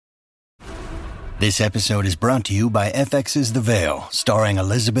This episode is brought to you by FX's The Veil, starring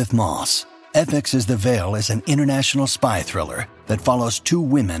Elizabeth Moss. FX's The Veil is an international spy thriller that follows two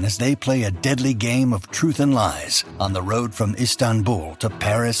women as they play a deadly game of truth and lies on the road from Istanbul to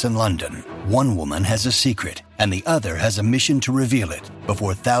Paris and London. One woman has a secret, and the other has a mission to reveal it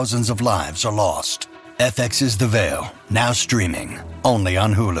before thousands of lives are lost. FX's The Veil, now streaming, only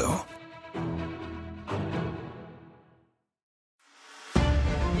on Hulu.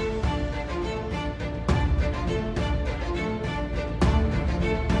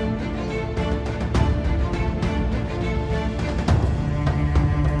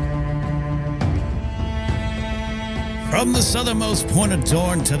 From the southernmost point of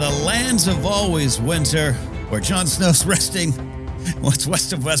Dorne to the lands of always winter, where Jon Snow's resting, what's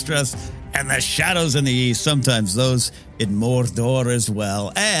west of Westeros, and the shadows in the east, sometimes those in Mordor as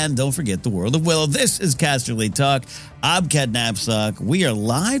well. And don't forget the world of Willow. This is Casterly Talk. I'm Ken Knapsack. We are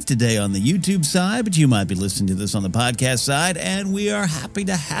live today on the YouTube side, but you might be listening to this on the podcast side, and we are happy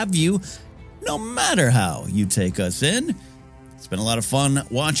to have you no matter how you take us in. It's been a lot of fun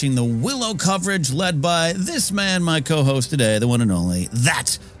watching the Willow coverage led by this man, my co-host today, the one and only,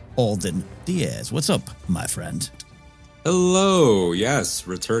 that Alden Diaz. What's up, my friend? Hello. Yes,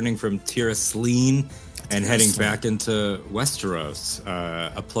 returning from Tir Asleen and heading back into Westeros,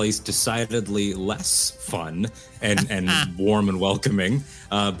 a place decidedly less fun and warm and welcoming,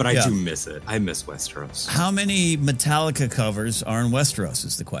 but I do miss it. I miss Westeros. How many Metallica covers are in Westeros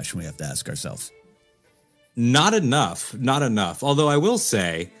is the question we have to ask ourselves. Not enough. Although I will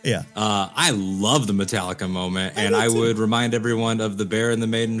say, I love the Metallica moment, and I would remind everyone of the Bear and the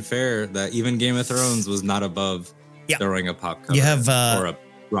Maiden Fair that even Game of Thrones was not above throwing a pop cover or a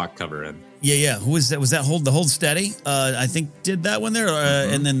rock cover in. Yeah. Who was that? Was that Hold Steady? I think did that one there,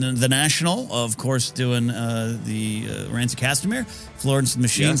 and then the National, of course, doing the Rancy Castamere, Florence the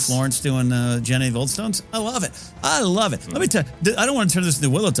Machine, Florence doing Jenny of Oldstones. I love it. Let me tell you, I don't want to turn this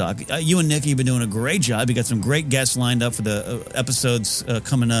into Willow Talk. You and Nikki have been doing a great job. You got some great guests lined up for the episodes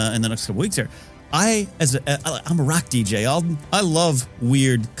coming in the next couple weeks here. I'm a rock DJ, Alden. I love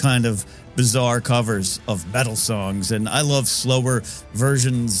weird kind of bizarre covers of metal songs, and I love slower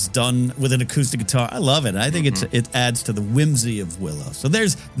versions done with an acoustic guitar. I love it. I think it adds to the whimsy of Willow. So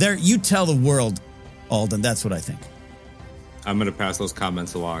you tell the world, Alden. That's what I think. I'm going to pass those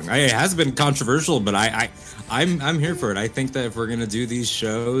comments along. It has been controversial, but I'm here for it. I think that if we're going to do these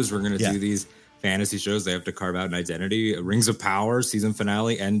shows, we're going to do these fantasy shows, they have to carve out an identity. Rings of Power season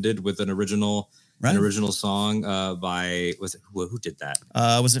finale ended with an original song by who did that?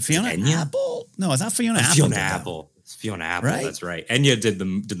 Was it Fiona Apple? No, it's not Fiona Apple. Fiona Apple. It's Fiona Apple. Right? That's right. Enya did the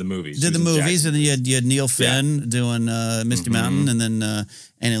movies. And then you had Neil Finn doing Misty Mountain, and then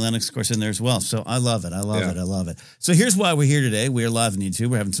Annie Lennox, of course, in there as well. So I love it. I love it. So here's why we're here today. We are live on YouTube.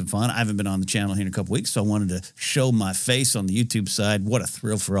 We're having some fun. I haven't been on the channel here in a couple weeks, so I wanted to show my face on the YouTube side. What a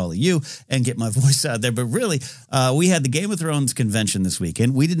thrill for all of you, and get my voice out there. But really, we had the Game of Thrones convention this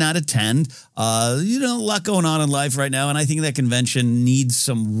weekend. We did not attend. A lot going on in life right now, and I think that convention needs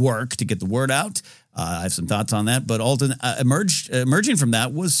some work to get the word out. I have some thoughts on that, but Alden, emerging from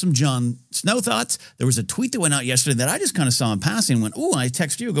that was some Jon Snow thoughts. There was a tweet that went out yesterday that I just kind of saw in passing and went, I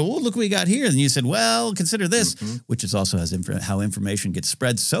text you, look what we got here. And you said, well, consider this, which is also how information gets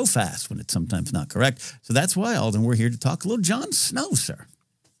spread so fast when it's sometimes not correct. So that's why, Alden, we're here to talk a little Jon Snow, sir.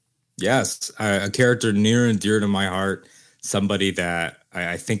 Yes, a character near and dear to my heart, somebody that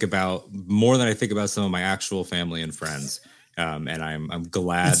I think about more than I think about some of my actual family and friends. And I'm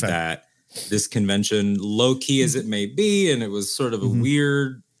glad that this convention, low key as it may be, and it was sort of a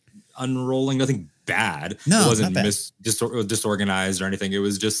weird unrolling, nothing bad. No, it wasn't disorganized or anything. It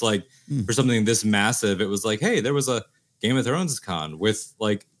was just like for something this massive, it was like, hey, there was a Game of Thrones con with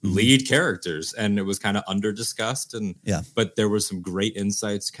like lead characters, and it was kind of under discussed. But there were some great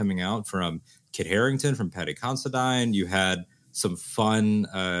insights coming out from Kit Harington, from Paddy Considine. You had some fun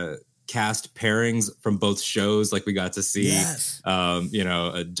cast pairings from both shows, like we got to see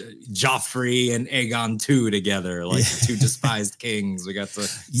Joffrey and Aegon II together, like the two despised kings. We got to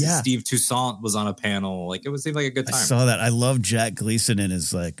Steve Toussaint was on a panel. Like it seemed like a good time. I saw that. I love Jack Gleason and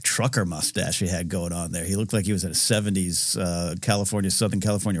his like trucker mustache he had going on there. He looked like he was in a 70s Southern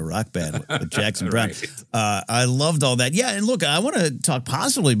California rock band with Jackson Brown. I loved all that. Yeah, and look, I want to talk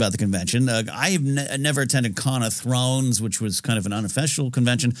positively about the convention. I've never attended Con of Thrones, which was kind of an unofficial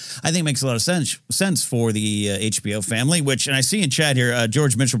convention. I think think it makes a lot of sense for the HBO family, and I see in chat here,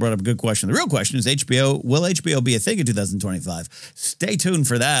 George Mitchell brought up a good question. The real question is will HBO be a thing in 2025? Stay tuned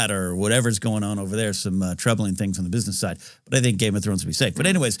for that or whatever's going on over there, some troubling things on the business side. But I think Game of Thrones will be safe. But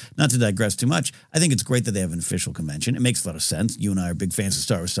anyways, not to digress too much, I think it's great that they have an official convention. It makes a lot of sense. You and I are big fans of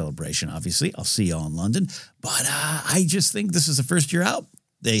Star Wars Celebration, obviously. I'll see you all in London. But I just think this is the first year out.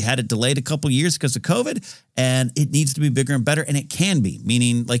 They had it delayed a couple years because of COVID, and it needs to be bigger and better, and it can be,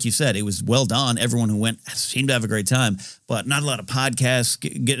 meaning, like you said, it was well done. Everyone who went seemed to have a great time, but not a lot of podcasts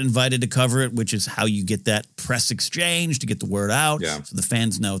get invited to cover it, which is how you get that press exchange to get the word out so the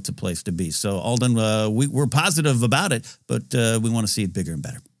fans know it's a place to be. So, Alden, we're positive about it, but we want to see it bigger and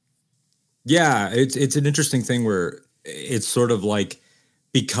better. Yeah, it's an interesting thing where it's sort of like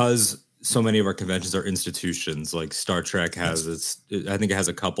because so many of our conventions are institutions, like Star Trek has I think it has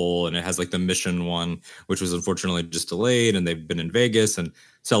a couple, and it has like the Mission one, which was unfortunately just delayed, and they've been in Vegas, and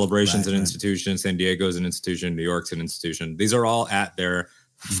Celebration's an institution, San Diego's an institution, New York's an institution. These are all at their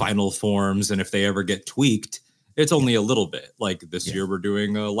final forms, and if they ever get tweaked, it's only a little bit. Like this year we're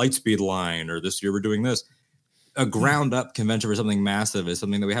doing a Lightspeed line, or this year we're doing this. A ground up convention for something massive is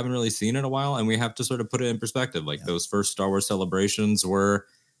something that we haven't really seen in a while, and we have to sort of put it in perspective. Like those first Star Wars Celebrations were,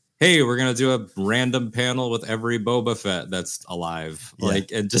 hey, we're going to do a random panel with every Boba Fett that's alive,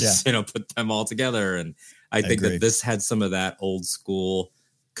 and just, put them all together. And I think that this had some of that old school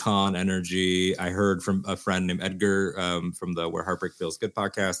con energy. I heard from a friend named Edgar from the Where Heartbreak Feels Good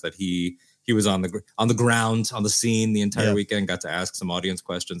podcast that he was on the ground, on the scene the entire weekend, got to ask some audience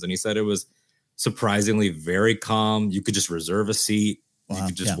questions. And he said it was surprisingly very calm. You could just reserve a seat. Wow. You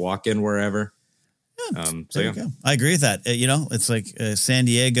could just walk in wherever. I agree with that. It's like San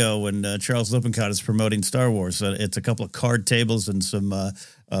Diego when Charles Lippincott is promoting Star Wars. It's a couple of card tables and some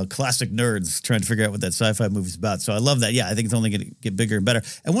classic nerds trying to figure out what that sci-fi movie's about. So I love that. Yeah, I think it's only going to get bigger and better.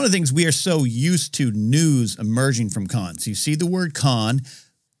 And one of the things, we are so used to news emerging from cons. You see the word con,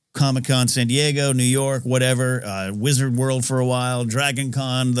 Comic-Con, San Diego, New York, whatever, Wizard World for a while, Dragon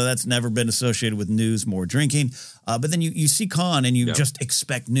Con, that's never been associated with news, more drinking. But then you see con and you just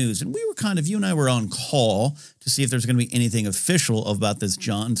expect news. And we were you and I were on call to see if there's going to be anything official about this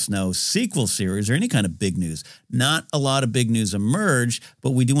Jon Snow sequel series or any kind of big news. Not a lot of big news emerged,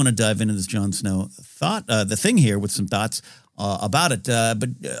 but we do want to dive into this Jon Snow the thing here with some thoughts about it.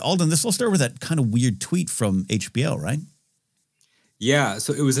 But Alden, this will start with that kind of weird tweet from HBO, right? Yeah,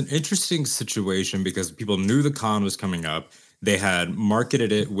 so it was an interesting situation because people knew the con was coming up. They had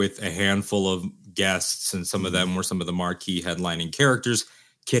marketed it with a handful of guests, and some of them were some of the marquee headlining characters.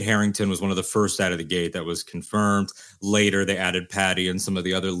 Kit Harington was one of the first out of the gate that was confirmed. Later, they added Patty and some of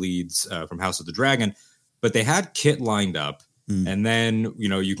the other leads from House of the Dragon. But they had Kit lined up. And then,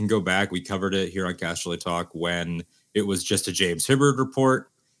 you can go back. We covered it here on Casterly Talk when it was just a James Hibberd report.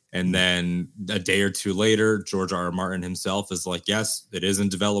 And then a day or two later, George R.R. Martin himself is like, yes, it is in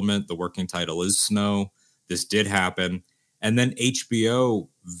development. The working title is Snow. This did happen. And then HBO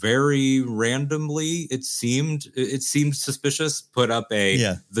very randomly, it seemed suspicious, put up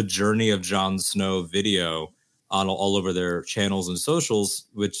the Journey of Jon Snow video on all over their channels and socials,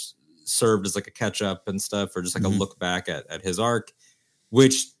 which served as like a catch up and stuff, or just like a look back at his arc,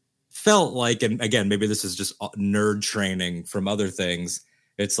 which felt like, and again, maybe this is just nerd training from other things.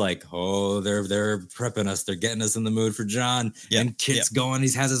 It's like, they're prepping us. They're getting us in the mood for Jon. And Kit's going.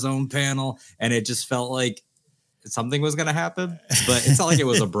 He has his own panel. And it just felt like something was going to happen. But it's not like it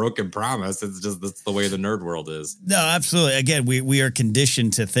was a broken promise. It's just that's the way the nerd world is. No, absolutely. Again, we are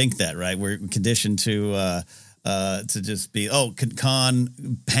conditioned to think that, right? We're conditioned to just be,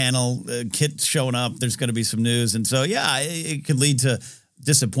 con panel, Kit showing up. There's going to be some news. And so, it could lead to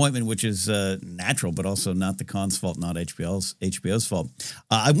disappointment, which is natural, but also not the con's fault, not HBO's fault.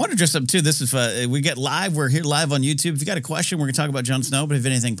 I want to dress up too. This is we get live. We're here live on YouTube. If you got a question, we're going to talk about Jon Snow. But if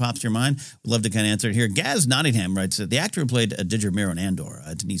anything pops to your mind, we'd love to kind of answer it here. Gaz Nottingham writes that the actor who played Didra Miro in Andor,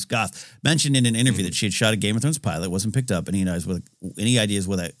 Denise Goff, mentioned in an interview that she had shot a Game of Thrones pilot, wasn't picked up. Any ideas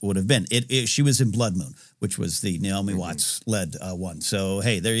what that would have been? She was in Blood Moon, which was the Naomi Watts led one. So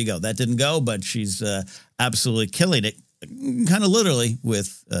hey, there you go. That didn't go, but she's absolutely killing it. Kind of literally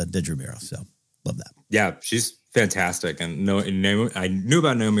with Didra Miro. So love that. Yeah, she's fantastic. And I knew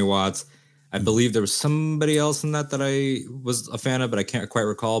about Naomi Watts. I believe there was somebody else in that I was a fan of, but I can't quite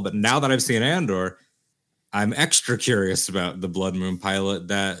recall. But now that I've seen Andor, I'm extra curious about the Blood Moon pilot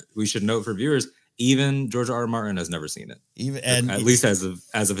that we should note for viewers. Even George R.R. Martin has never seen it. At least as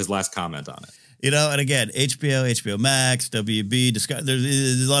of his last comment on it. And again, HBO Max, WB,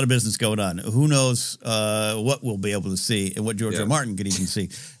 there's a lot of business going on. Who knows what we'll be able to see and what George R. Martin could even see.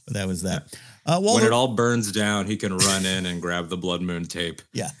 But that was that. When it all burns down, he can run in and grab the Blood Moon tape.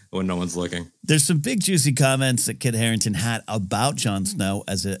 Yeah, when no one's looking. There's some big juicy comments that Kit Harington had about Jon Snow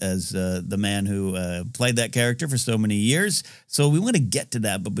as the man who played that character for so many years. So we want to get to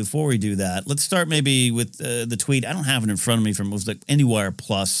that, but before we do that, let's start maybe with the tweet. I don't have it in front of me from it was like IndieWire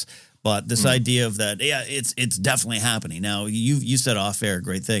Plus, but this idea of that, yeah, it's definitely happening. Now you said off air,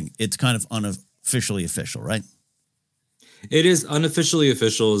 great thing. It's kind of unofficially official, right? It is unofficially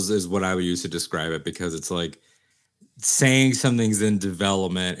official is what I would use to describe it, because it's like saying something's in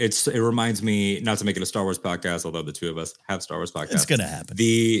development. It reminds me, not to make it a Star Wars podcast, although the two of us have Star Wars podcasts. It's going to happen.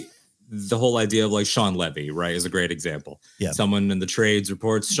 The whole idea of like Sean Levy, right, is a great example. Yeah. Someone in the trades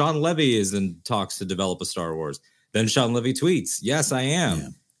reports Sean Levy is in talks to develop a Star Wars. Then Sean Levy tweets, "Yes, I am." Yeah.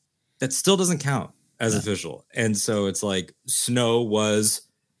 That still doesn't count as official. And so it's like Snow was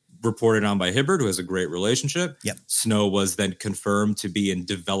reported on by Hibbard, who has a great relationship. Yep. Snow was then confirmed to be in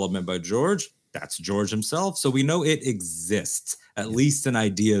development by George. That's George himself. So we know it exists, at least in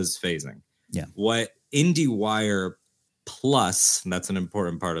ideas phasing. Yeah. What IndieWire Plus, and that's an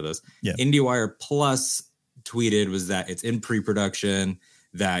important part of this, IndieWire Plus tweeted was that it's in pre-production,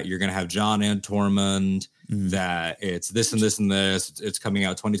 that you're going to have John and Tormund, that it's this and this and this. It's coming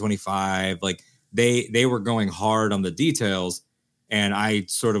out 2025. Like they were going hard on the details. And I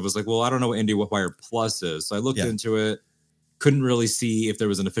sort of was like, well, I don't know what IndieWire Plus is. So I looked into it, couldn't really see if there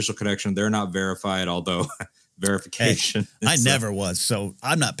was an official connection. They're not verified, although verification. Hey, I never was. So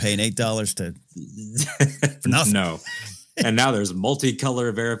I'm not paying $8 for nothing. No. And now there's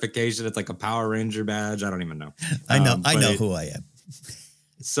multicolor verification. It's like a Power Ranger badge. I don't even know. I know who I am.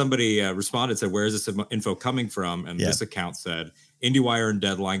 Somebody responded, said, where is this info coming from? And this account said, IndieWire and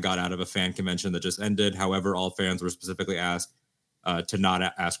Deadline got out of a fan convention that just ended. However, all fans were specifically asked to not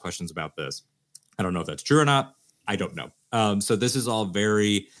ask questions about this. I don't know if that's true or not. I don't know. So this is all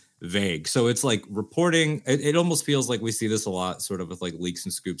very vague. So it's like reporting. It almost feels like we see this a lot sort of with like leaks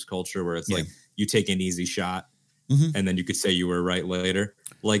and scoops culture, where it's like you take an easy shot and then you could say you were right later.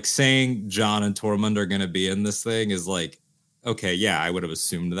 Like saying John and Tormund are going to be in this thing is like, okay, yeah, I would have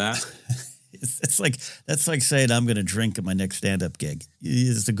assumed that. That's like saying I'm going to drink at my next stand-up gig.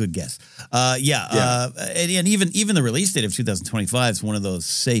 It's a good guess. And even the release date of 2025 is one of those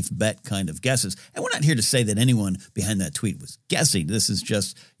safe bet kind of guesses. And we're not here to say that anyone behind that tweet was guessing. This is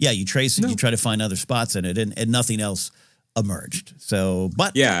just, you trace it, you try to find other spots in it, and nothing else emerged. So,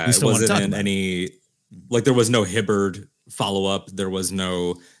 but we still want to talk about any, like there was no Hibbard follow-up. There was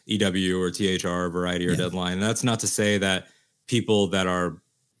no EW or THR, Variety or Deadline. And that's not to say that people that are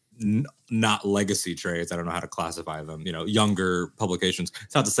not legacy trades, I don't know how to classify them, younger publications.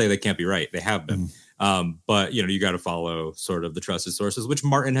 It's not to say they can't be right. They have been. But, you got to follow sort of the trusted sources, which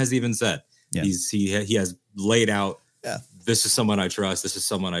Martin has even said. Yeah. He has laid out, this is someone I trust. This is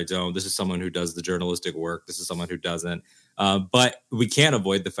someone I don't. This is someone who does the journalistic work. This is someone who doesn't. But we can't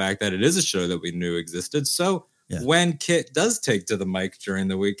avoid the fact that it is a show that we knew existed. So when Kit does take to the mic during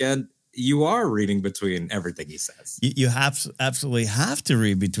the weekend, you are reading between everything he says. You absolutely have to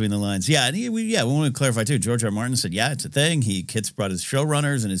read between the lines. Yeah, and we want to clarify too. George R. R. Martin said, it's a thing. Kit's brought his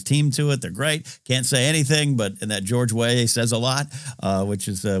showrunners and his team to it. They're great. Can't say anything, but in that George way, he says a lot, which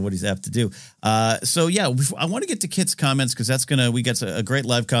is what he's apt to do. I want to get to Kit's comments because we got a great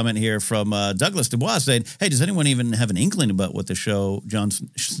live comment here from Douglas Dubois saying, hey, does anyone even have an inkling about what the show, Jon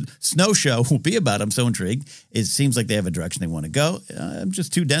Snow show, will be about? I'm so intrigued. It seems like they have a direction they want to go. I'm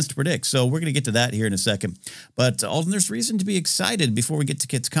just too dense to predict. So we're going to get to that here in a second. But Alden, there's reason to be excited before we get to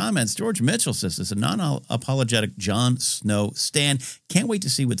Kit's comments. George Mitchell says this, a non-apologetic Jon Snow stan. Can't wait to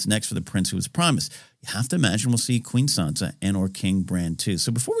see what's next for the prince who was promised. You have to imagine we'll see Queen Sansa and or King Bran too.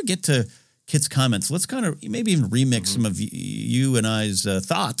 So before we get to Kit's comments, let's kind of maybe even remix some of you and I's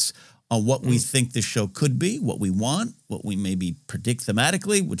thoughts on what we think this show could be, what we want, what we maybe predict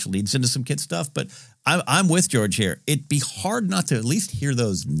thematically, which leads into some Kit stuff. But I'm with George here. It'd be hard not to at least hear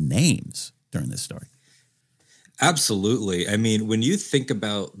those names during this story. Absolutely. I mean, when you think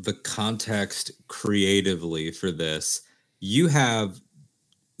about the context creatively for this, you have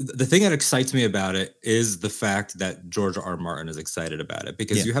the thing that excites me about it is the fact that George R. R. Martin is excited about it,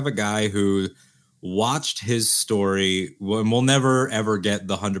 because you have a guy who watched his story, and we'll never ever get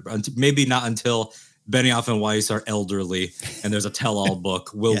the 100, maybe not until Benioff and Weiss are elderly and there's a tell-all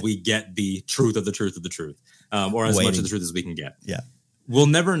book will we get the truth of the truth of the truth, or as much of the truth as we can get. We'll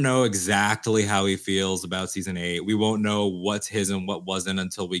never know exactly how he feels about season 8. We won't know what's his and what wasn't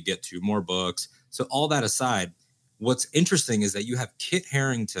until we get 2 more books. So all that aside, what's interesting is that you have Kit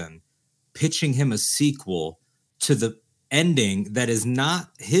Harington pitching him a sequel to the ending that is not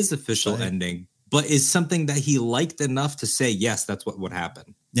his official ending, but is something that he liked enough to say, yes, that's what would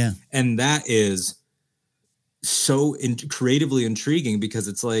happen. Yeah. And that is so creatively intriguing because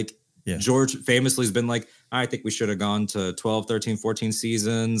it's like George famously has been like, I think we should have gone to 12, 13, 14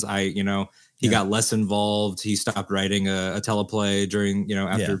 seasons. He got less involved. He stopped writing a teleplay during,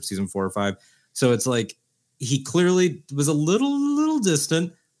 after season 4 or 5. So it's like he clearly was a little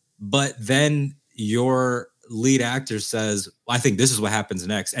distant, but then your lead actor says, I think this is what happens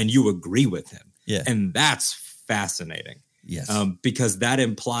next. And you agree with him. Yeah. And that's fascinating. Yes. Because that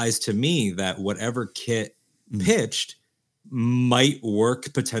implies to me that whatever Kit pitched might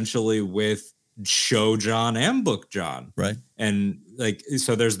work potentially with show John and book John. Right. And like,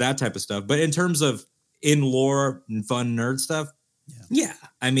 so there's that type of stuff. But in terms of in lore and fun nerd stuff, yeah.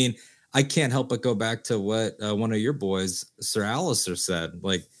 I mean, I can't help but go back to what one of your boys, Sir Alistair, said,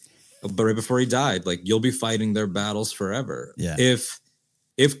 like, but right before he died, like, you'll be fighting their battles forever. Yeah. If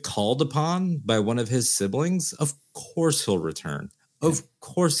called upon by one of his siblings, of course he'll return. Of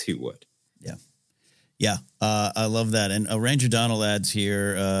course he would. Yeah. Yeah. I love that. And Ranger Donald adds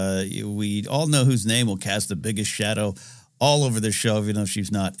here, we all know whose name will cast the biggest shadow all over the show, even though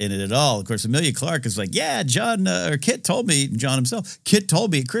she's not in it at all. Of course, Emilia Clarke is like, yeah, John, or Kit told me, John himself, Kit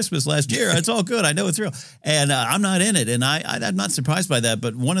told me at Christmas last year. It's all good. I know it's real. And I'm not in it. And I'm not surprised by that.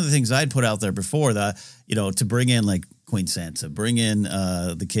 But one of the things I'd put out there before that, to bring in like Queen Sansa, bring in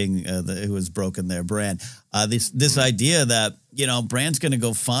the king who was broken there, Bran, this idea that, Bran's going to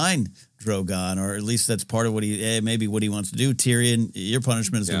go find Drogon, or at least that's part of what maybe what he wants to do. Tyrion, your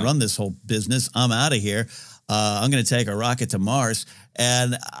punishment is to run this whole business. I'm out of here. I'm going to take a rocket to Mars.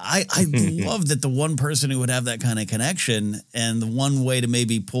 And I love that the one person who would have that kind of connection, and the one way to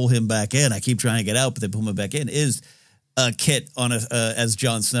maybe pull him back in, I keep trying to get out, but they pull him back in, is Kit on as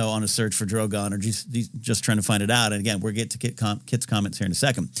Jon Snow on a search for Drogon, or just trying to find it out. And again, we'll get to Kit's comments here in a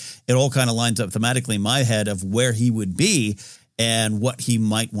second. It all kind of lines up thematically in my head of where he would be and what he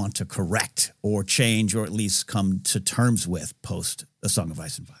might want to correct or change, or at least come to terms with post A Song of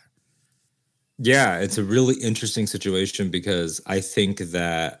Ice and Fire. Yeah, it's a really interesting situation because I think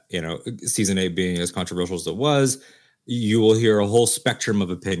that, season 8 being as controversial as it was, you will hear a whole spectrum of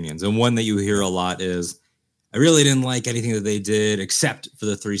opinions. And one that you hear a lot is, I really didn't like anything that they did except for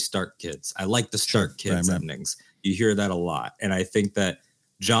the 3 Stark kids. I like the Stark kids endings. You hear that a lot. And I think that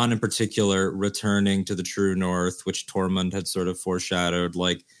Jon in particular returning to the True North, which Tormund had sort of foreshadowed,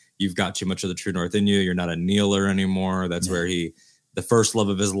 like, you've got too much of the True North in you. You're not a kneeler anymore. That's where the first love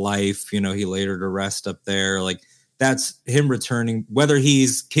of his life, he later to rest up there. Like, that's him returning, whether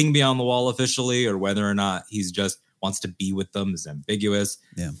he's King Beyond the Wall officially or whether or not he's just wants to be with them is ambiguous.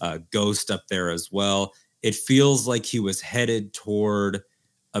 Ghost up there as well. It feels like he was headed toward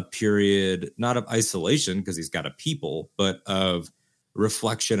a period, not of isolation because he's got a people, but of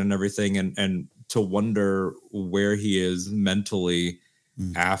reflection and everything. And to wonder where he is mentally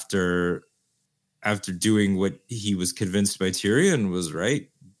after doing what he was convinced by Tyrion was right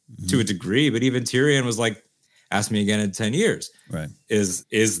to a degree. But even Tyrion was like, ask me again in 10 years. Right. Is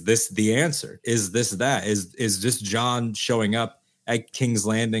this the answer? Is this that? Is this Jon showing up at King's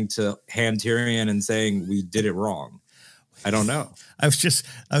Landing to hand Tyrion and saying, we did it wrong? I don't know. I was just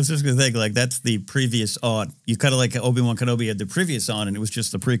going to think, like, that's the previous on. You kind of like Obi-Wan Kenobi had the previous on, and it was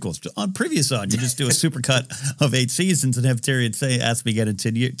just the prequels. On previous on, you just do a supercut of 8 seasons and have Tyrion say, ask me again in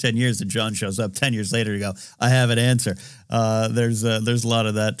 10 years, and Jon shows up 10 years later to go, I have an answer. There's a lot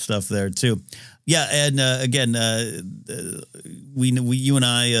of that stuff there, too. Yeah, and again, you and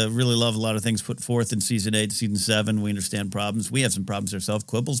I really love a lot of things put forth in season 8, season 7. We understand problems. We have some problems ourselves,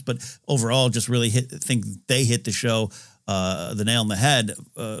 quibbles, but overall, just really think they hit the show the nail on the head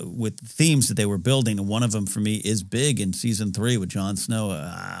with themes that they were building. And one of them for me is big in season 3 with Jon Snow.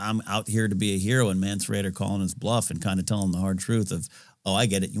 I'm out here to be a hero, and Mance Rayder calling his bluff and kind of telling the hard truth of, oh, I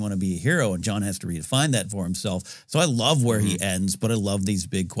get it. You want to be a hero. And Jon has to redefine that for himself. So I love where he ends, but I love these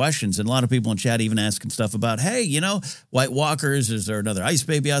big questions. And a lot of people in chat even asking stuff about, hey, White Walkers, is there another Ice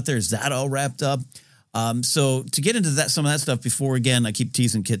Baby out there? Is that all wrapped up? So to get into some of that stuff before, again, I keep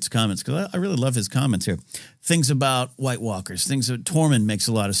teasing Kit's comments because I really love his comments here. Things about White Walkers, things that Tormund makes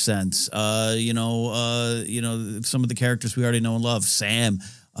a lot of sense. Some of the characters we already know and love, Sam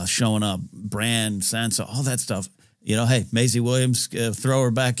showing up, Bran, Sansa, all that stuff. Hey, Maisie Williams, throw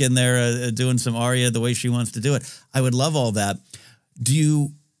her back in there doing some Arya the way she wants to do it. I would love all that.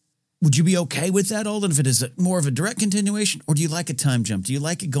 Would you be okay with that, Alden, if it is more of a direct continuation, or do you like a time jump? Do you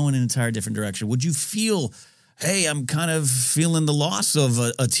like it going in an entire different direction? Would you feel, hey, I'm kind of feeling the loss of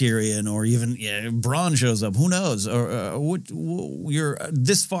a Tyrion, or even Bronn shows up? Who knows? Or you're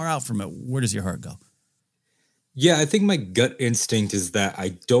this far out from it. Where does your heart go? Yeah, I think my gut instinct is that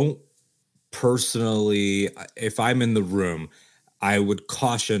I don't personally, if I'm in the room, I would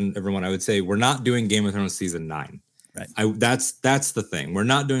caution everyone. I would say we're not doing Game of Thrones season 9. Right. That's the thing. We're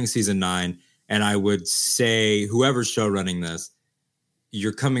not doing season 9. And I would say whoever's show running this,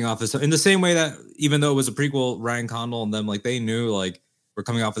 you're coming off of in the same way that even though it was a prequel, Ryan Condal and them, like they knew like we're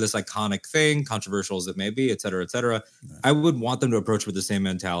coming off of this iconic thing, controversial as it may be, et cetera, et cetera. Right. I would want them to approach with the same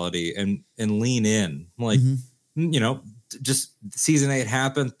mentality and lean in. Like, you know, just season 8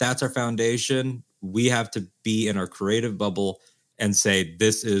 happened. That's our foundation. We have to be in our creative bubble and say,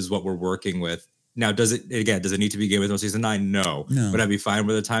 this is what we're working with. Now, does it need to be Game of Thrones season 9? No. Would I be fine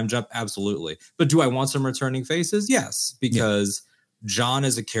with a time jump? Absolutely. But do I want some returning faces? Yes, because Jon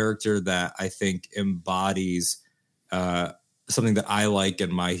is a character that I think embodies something that I like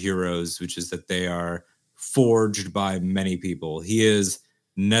in my heroes, which is that they are forged by many people. He is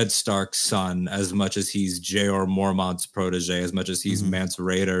Ned Stark's son as much as he's Jeor Mormont's protege, as much as he's Mance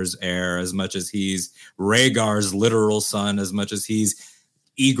Rayder's heir, as much as he's Rhaegar's literal son, as much as he's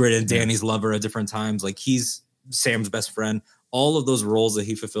Ygritte and Dany's lover at different times. Like he's Sam's best friend. All of those roles that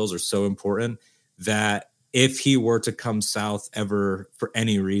he fulfills are so important that if he were to come south ever for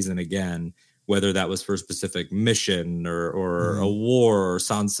any reason again, whether that was for a specific mission or a war or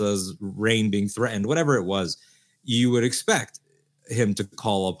Sansa's reign being threatened, whatever it was, you would expect him to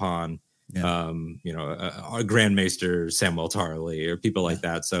call upon, a Grand Maester Samwell Tarly or people like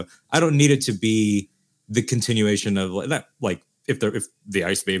that. So I don't need it to be the continuation of that. Like if the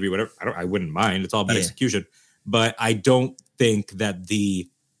Ice Baby, whatever, I wouldn't mind. It's all about execution. But I don't think that the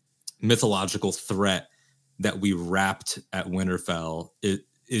mythological threat that we wrapped at Winterfell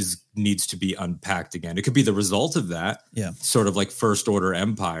needs to be unpacked again. It could be the result of that. Yeah. Sort of like First Order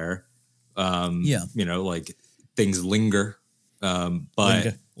Empire. Like things linger.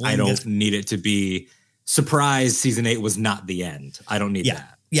 But I don't need it to be surprise. Season 8 was not the end. I don't need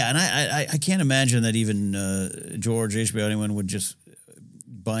that. Yeah. And I can't imagine that even George, HBO, anyone would just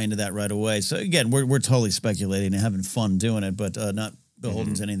buy into that right away. So again, we're totally speculating and having fun doing it, but not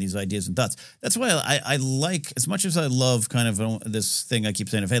beholden to any of these ideas and thoughts. That's why I like, as much as I love kind of this thing I keep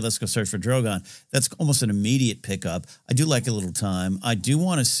saying of, hey, let's go search for Drogon. That's almost an immediate pickup. I do like a little time. I do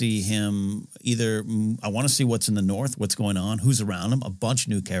want to see him I want to see what's in the north, what's going on, who's around him, a bunch of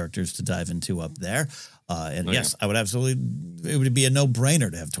new characters to dive into up there. I would absolutely, it would be a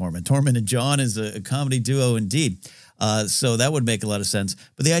no-brainer to have Tormund. Tormund and Jon is a comedy duo indeed. So that would make a lot of sense.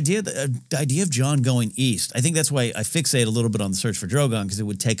 But the idea of Jon going east, I think that's why I fixate a little bit on the search for Drogon, because it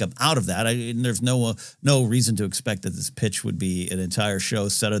would take him out of that. And there's no reason to expect that this pitch would be an entire show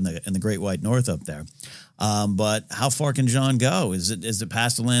set in the Great White North up there. But how far can Jon go? Is it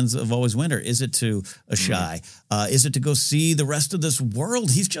past the lands of Always Winter? Is it to Asshai? Is it to go see the rest of this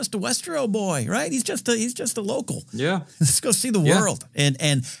world? He's just a Westeros boy, right? He's just a local. Yeah. Let's go see the world. And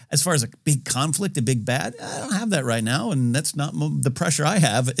as far as a big conflict, a big bad, I don't have that right now, and that's not the pressure I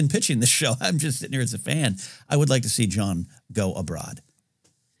have in pitching this show. I'm just sitting here as a fan. I would like to see Jon go abroad.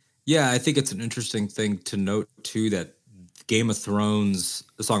 Yeah, I think it's an interesting thing to note too that Game of Thrones,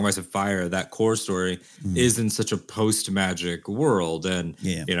 The Song of Ice and Fire, that core story is in such a post-magic world. And,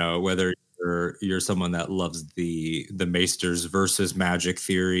 whether you're someone that loves the Maesters versus magic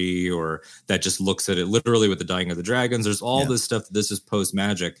theory or that just looks at it literally with the Dying of the Dragons, there's all this stuff. This is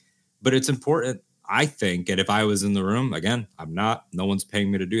post-magic. But it's important, I think, and if I was in the room, again, I'm not. No one's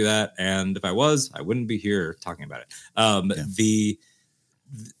paying me to do that. And if I was, I wouldn't be here talking about it. The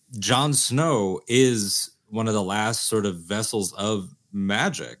Jon Snow is one of the last sort of vessels of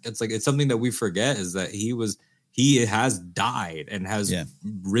magic. It's something that we forget is that he has died and has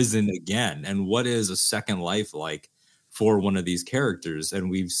risen again. And what is a second life like for one of these characters? And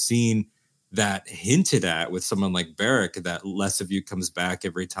we've seen that hinted at with someone like Beric, that less of you comes back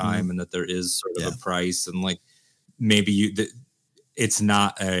every time and that there is sort of a price. And like, maybe it's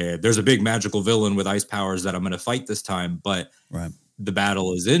not there's a big magical villain with ice powers that I'm going to fight this time, but the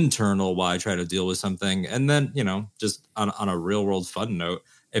battle is internal while I try to deal with something. And then, just on a real world fun note,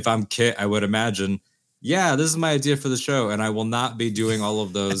 if I'm Kit, I would imagine, this is my idea for the show. And I will not be doing all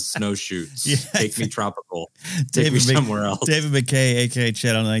of those snow shoots. Take me tropical. Take me somewhere else. David McKay, a.k.a.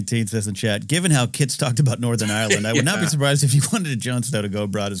 Chat on 19, says in chat, given how Kit's talked about Northern Ireland, I would not be surprised if he wanted Jon Snow to go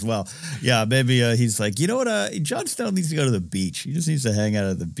abroad as well. Yeah, maybe he's like, you know what? Jon Snow needs to go to the beach. He just needs to hang out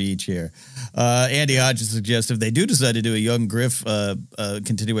at the beach here. Andy Hodges suggests if they do decide to do a Young Griff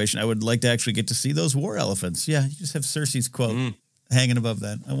continuation, I would like to actually get to see those war elephants. Yeah, you just have Cersei's quote hanging above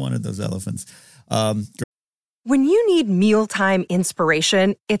that. I wanted those elephants. When you need mealtime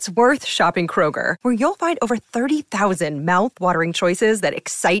inspiration, it's worth shopping Kroger, where you'll find over 30,000 mouth-watering choices that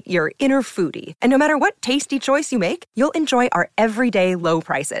excite your inner foodie. And no matter what tasty choice you make, you'll enjoy our everyday low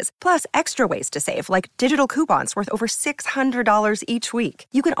prices, plus extra ways to save, like digital coupons worth over $600 each week.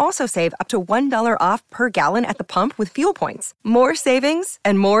 You can also save up to $1 off per gallon at the pump with fuel points. More savings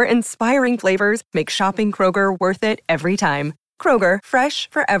and more inspiring flavors make shopping Kroger worth it every time. Kroger, fresh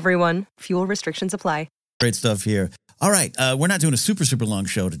for everyone. Fuel restrictions apply. Great stuff here. All right, we're not doing a super long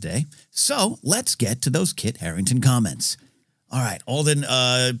show today, so let's get to those Kit Harington comments. All right, Alden,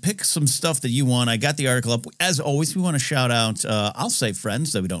 pick some stuff that you want. I got the article up. As always, we want to shout out, I'll say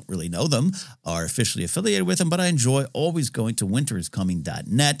friends, though we don't really know them, are officially affiliated with them, but I enjoy always going to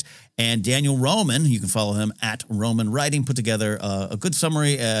winteriscoming.net. And Daniel Roman, you can follow him at Roman Writing, put together a good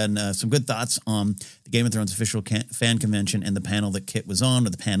summary and some good thoughts on the Game of Thrones official fan convention and the panel that Kit was on, or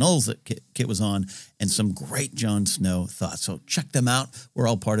the panels that Kit was on, and some great Jon Snow thoughts. So check them out. We're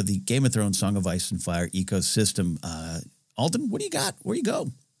all part of the Game of Thrones Song of Ice and Fire ecosystem. Alden, what do you got? Where you go?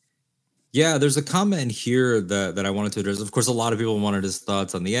 Yeah, there's a comment here that I wanted to address. Of course, a lot of people wanted his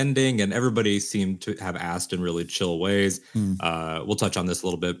thoughts on the ending, and everybody seemed to have asked in really chill ways. We'll touch on this a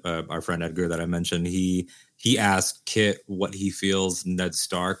little bit. Our friend Edgar that I mentioned, he asked Kit what he feels Ned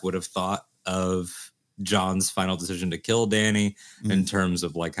Stark would have thought of Jon's final decision to kill Dany in terms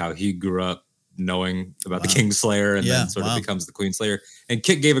of like how he grew up knowing about the Kingslayer and then sort of becomes the Queenslayer. And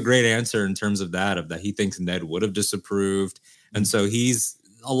Kit gave a great answer in terms of that he thinks Ned would have disapproved. And so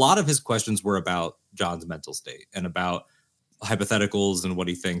a lot of his questions were about Jon's mental state and about hypotheticals and what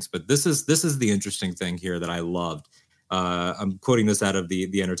he thinks. But this is the interesting thing here that I loved. I'm quoting this out of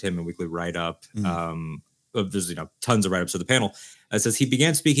the Entertainment Weekly write-up. There's tons of write-ups of the panel. It says he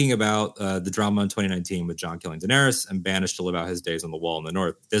began speaking about the drama in 2019 with Jon killing Daenerys and banished to live out his days on the Wall in the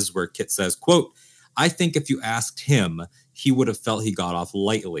North. This is where Kit says, quote, "I think if you asked him, he would have felt he got off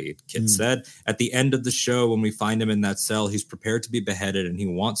lightly," Kit said. "At the end of the show, when we find him in that cell, he's prepared to be beheaded and he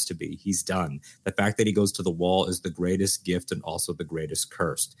wants to be. He's done. The fact that he goes to the Wall is the greatest gift and also the greatest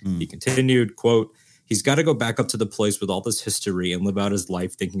curse." He continued, quote, "He's got to go back up to the place with all this history and live out his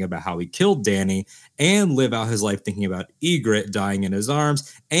life thinking about how he killed Dany, and live out his life thinking about Ygritte dying in his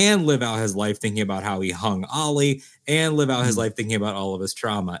arms, and live out his life thinking about how he hung Ollie, and live out his life thinking about all of his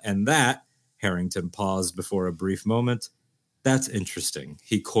trauma. And that," Harington paused before a brief moment, "that's interesting,"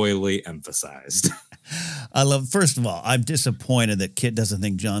 he coyly emphasized. First of all, I'm disappointed that Kit doesn't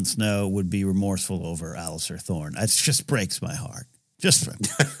think Jon Snow would be remorseful over Alistair Thorne. It just breaks my heart.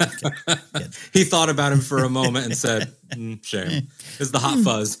 He thought about him for a moment and said, shame. It's the hot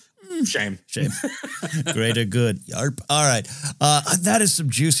fuzz. Shame. Greater good. Yarp. All right. That is some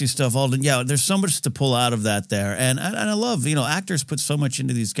juicy stuff, Alden. Yeah, there's so much to pull out of that there. And I love, actors put so much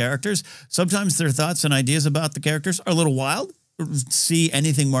into these characters. Sometimes their thoughts and ideas about the characters are a little wild. See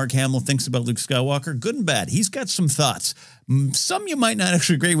anything Mark Hamill thinks about Luke Skywalker, good and bad. He's got some thoughts. Some you might not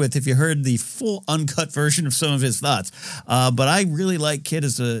actually agree with if you heard the full uncut version of some of his thoughts. But I really like Kit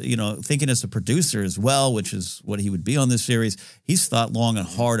as thinking as a producer as well, which is what he would be on this series. He's thought long and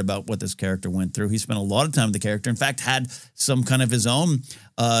hard about what this character went through. He spent a lot of time with the character. In fact, had some kind of his own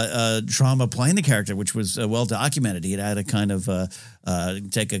trauma playing the character, which was well documented. He had to kind of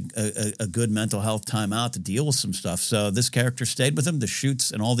take a good mental health time out to deal with some stuff. So this character stayed with him. The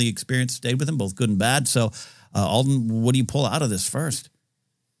shoots and all the experience stayed with him, both good and bad. So Alden, what do you pull out of this first?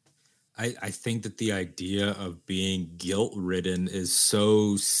 I think that the idea of being guilt-ridden is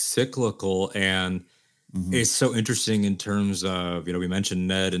so cyclical and it's so interesting in terms of, we mentioned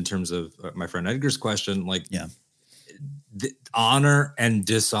Ned in terms of my friend Edgar's question, the honor and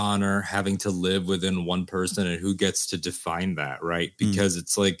dishonor having to live within one person and who gets to define that, right? Because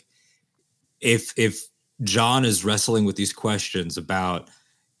it's like, if Jon is wrestling with these questions about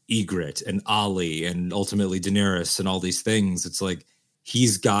Ygritte and Ollie and ultimately Daenerys and all these things, it's like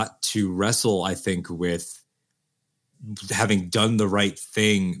he's got to wrestle, I think, with having done the right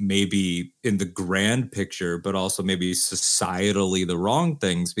thing, maybe in the grand picture, but also maybe societally the wrong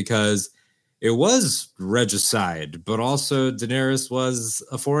things, because it was regicide, but also Daenerys was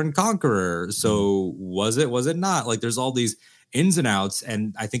a foreign conqueror. So was it not? Like, there's all these ins and outs,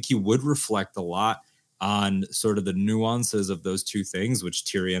 and I think he would reflect a lot on sort of the nuances of those two things, which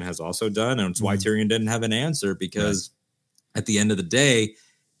Tyrion has also done. And it's why Tyrion didn't have an answer, because at the end of the day,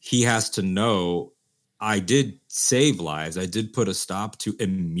 he has to know, I did save lives. I did put a stop to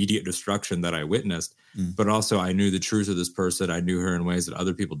immediate destruction that I witnessed, but also I knew the truth of this person. I knew her in ways that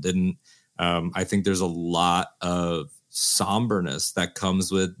other people didn't. I think there's a lot of somberness that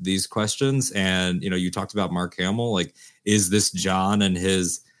comes with these questions. And, you talked about Mark Hamill, like, is this Jon and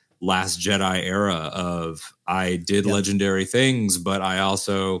his Last Jedi era of I did legendary things, but I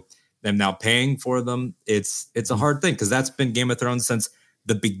also am now paying for them. It's a hard thing because that's been Game of Thrones since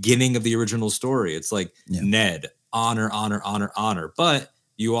the beginning of the original story. It's like Ned, honor, honor, honor, honor. But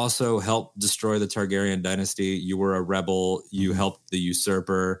you also helped destroy the Targaryen dynasty. You were a rebel. You helped the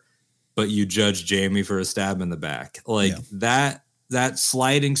usurper, but you judged Jaime for a stab in the back. Like that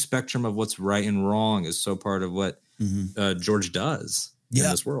sliding spectrum of what's right and wrong is so part of what George does in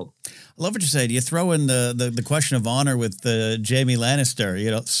this world. I love what you said. You throw in the question of honor with Jaime Lannister.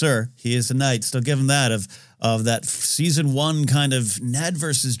 You know, sir, he is a knight. Still give him that of that season 1 kind of Ned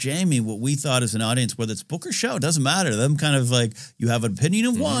versus Jaime. What we thought as an audience, whether it's book or show, it doesn't matter. Them kind of like you have an opinion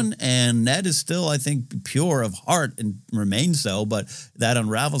of one, and Ned is still, I think, pure of heart and remains so. But that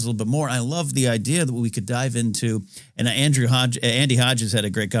unravels a little bit more. I love the idea that we could dive into. And Andy Hodges had a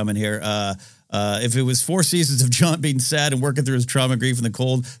great comment here. If it was 4 seasons of Jon being sad and working through his trauma, grief, and the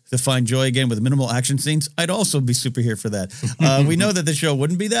cold to find joy again with minimal action scenes, I'd also be super here for that. We know that the show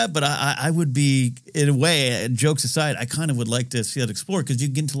wouldn't be that, but I would be, in a way, jokes aside, I kind of would like to see that explored because you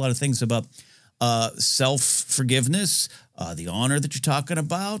get into a lot of things about self-forgiveness, the honor that you're talking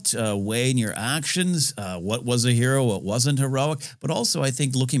about, weighing your actions, what was a hero, what wasn't heroic, but also I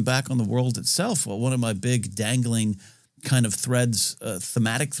think looking back on the world itself, one of my big dangling kind of threads,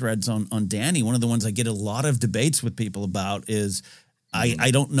 thematic threads on Dany. One of the ones I get a lot of debates with people about is I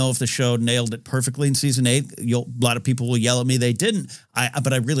don't know if the show nailed it perfectly in season 8. A lot of people will yell at me they didn't.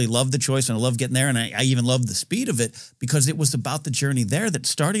 But I really love the choice and I love getting there. And I even love the speed of it because it was about the journey there that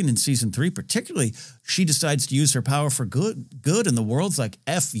starting in season 3, particularly, she decides to use her power for good. And the world's like,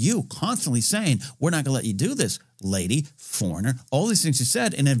 F you, constantly saying, we're not going to let you do this, lady, foreigner, all these things you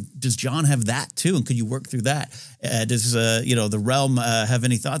said. And does Jon have that too? And could you work through that? Does the realm have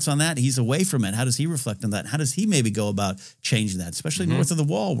any thoughts on that? He's away from it. How does he reflect on that? How does he maybe go about changing that, especially north of the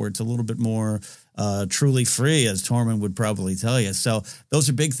wall where it's a little bit more truly free, as Tormund would probably tell you. So those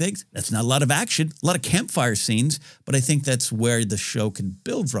are big things. That's not a lot of action, a lot of campfire scenes, but I think that's where the show can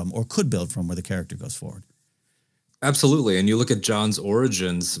build from or could build from where the character goes forward. Absolutely. And you look at Jon's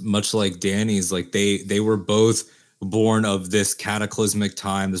origins, much like Dany's, like they were both born of this cataclysmic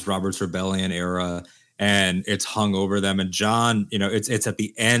time, this Robert's Rebellion era, and it's hung over them. And Jon, it's at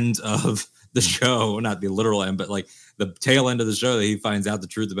the end of the show, not the literal end, but like the tail end of the show that he finds out the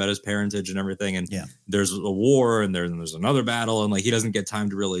truth about his parentage and everything. And there's a war and there's another battle. And like, he doesn't get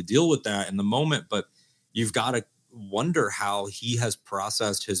time to really deal with that in the moment, but you've got to wonder how he has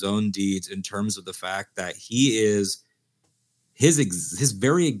processed his own deeds in terms of the fact that he is his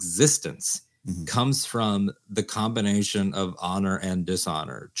very existence comes from the combination of honor and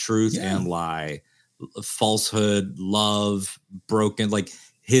dishonor, truth and lie, falsehood, love, broken. Like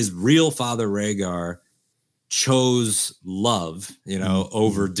his real father Rhaegar chose love,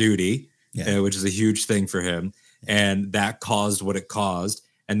 over duty, which is a huge thing for him. And that caused what it caused.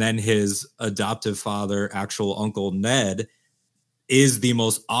 And then his adoptive father, actual uncle Ned, is the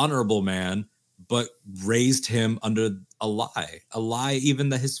most honorable man, but raised him under a lie even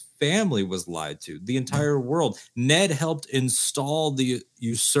that his family was lied to, the entire world. Ned helped install the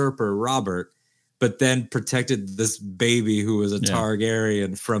usurper, Robert, but then protected this baby who was a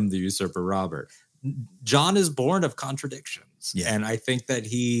Targaryen from the usurper, Robert. Jon is born of contradictions. And I think that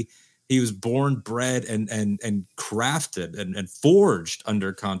he was born, bred, and crafted and forged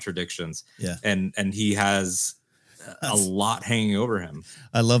under contradictions. And he has a lot hanging over him.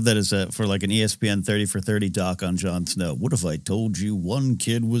 I love that as for like an ESPN 30 for 30 doc on Jon Snow. What if I told you one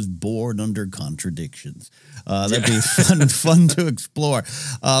kid was born under contradictions? That'd be fun to explore.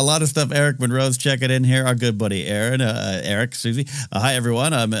 A lot of stuff. Eric Monroe's checking in here. Our good buddy Eric, Susie. Hi,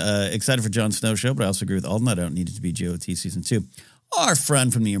 everyone. I'm excited for Jon Snow show, but I also agree with Alden. I don't need it to be GOT season 2. Our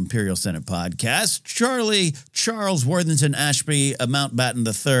friend from the Imperial Senate podcast, Charles Worthington Ashby Mountbatten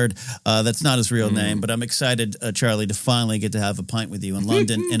III. That's not his real name, but I'm excited, Charlie, to finally get to have a pint with you in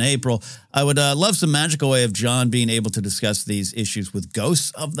London in April. I would love some magical way of Jon being able to discuss these issues with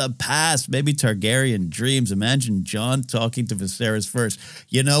ghosts of the past, maybe Targaryen dreams. Imagine Jon talking to Viserys first.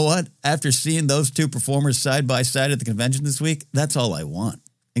 You know what? After seeing those two performers side by side at the convention this week, that's all I want.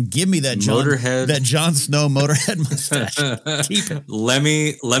 And give me that Jon Snow Motorhead mustache. Keep it.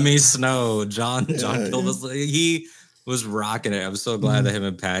 Lemmy Snow. Jon he was rocking it. I'm so glad that him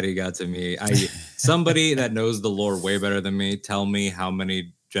and Patty got to meet. Somebody that knows the lore way better than me, tell me how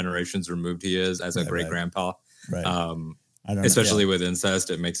many generations removed he is as a great grandpa. Right. Especially with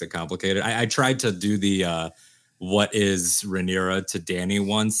incest, it makes it complicated. I tried to do the what is Rhaenyra to Dany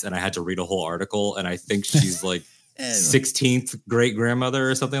once, and I had to read a whole article, and I think she's like 16th great grandmother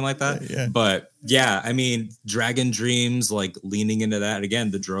or something like that. Yeah. But yeah, I mean, Dragon Dreams, like leaning into that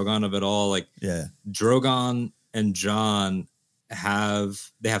again, the Drogon of it all, like Drogon and Jon have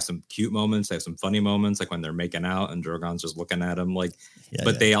some cute moments, they have some funny moments, like when they're making out and Drogon's just looking at him, like,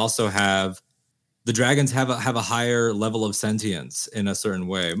 but they also have the dragons have a higher level of sentience in a certain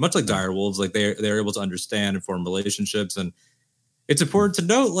way, much like dire wolves, like they're able to understand and form relationships. And it's important to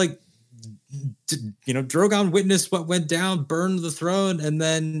note, like, Drogon witnessed what went down, burned the throne, and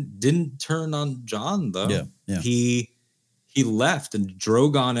then didn't turn on Jon, though. He left, and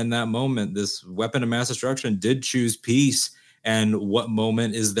Drogon in that moment, this weapon of mass destruction, did choose peace. And what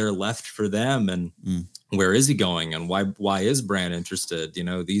moment is there left for them, and where is he going, and why is Bran interested?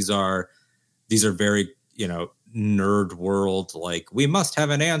 These are very, nerd world, like, we must have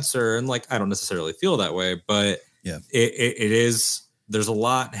an answer. And like, I don't necessarily feel that way, but it is, there's a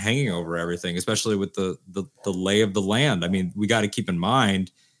lot hanging over everything, especially with the lay of the land. I mean, we got to keep in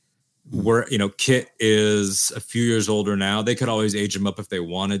mind where, Kit is a few years older now. They could always age him up if they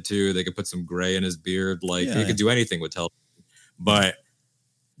wanted to. They could put some gray in his beard. Like, they could do anything with television. But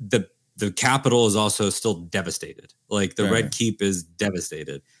the capital is also still devastated. Like, the Red Keep is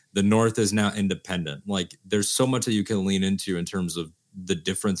devastated. The North is now independent. Like, there's so much that you can lean into in terms of the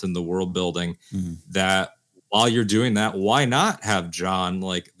difference in the world building that while you're doing that, why not have Jon,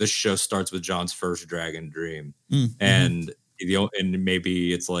 like, this show starts with Jon's first dragon dream. And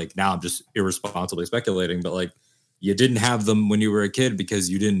maybe it's like, now I'm just irresponsibly speculating, but like, you didn't have them when you were a kid because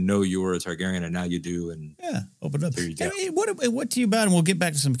you didn't know you were a Targaryen, and now you do. And open up. There you go. I mean, what do you about? And we'll get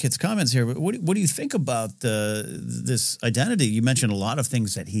back to some kids' comments here. But what do you think about this identity? You mentioned a lot of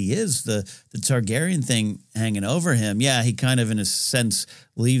things that he is, the Targaryen thing hanging over him. Yeah, he kind of, in a sense,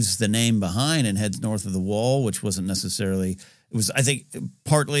 leaves the name behind and heads north of the Wall, which wasn't necessarily. It was, I think,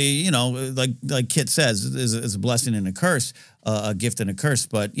 partly, like Kit says, is a blessing and a curse, a gift and a curse.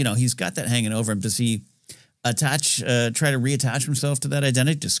 But he's got that hanging over him. Does he try to reattach himself to that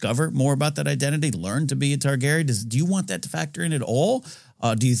identity, discover more about that identity, learn to be a Targaryen? Do you want that to factor in at all?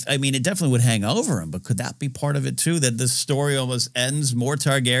 It definitely would hang over him, but could that be part of it too, that this story almost ends more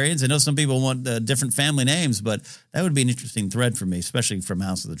Targaryens? I know some people want different family names, but that would be an interesting thread for me, especially from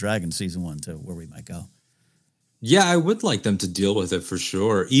House of the Dragon season 1 to where we might go. Yeah, I would like them to deal with it for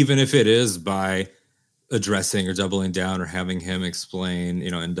sure, even if it is by addressing or doubling down or having him explain,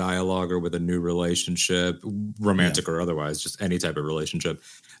 in dialogue or with a new relationship, romantic or otherwise, just any type of relationship,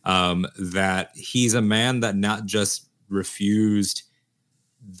 that he's a man that not just refused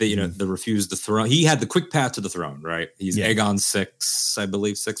refused the throne. He had the quick path to the throne, right? He's Aegon 6, I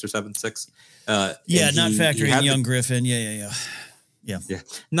believe, 6 or 7, 6. Not factoring young Griffin. Yeah.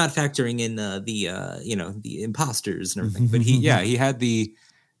 Not factoring in the imposters and everything. But he had the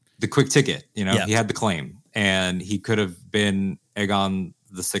quick ticket, he had the claim, and he could have been Aegon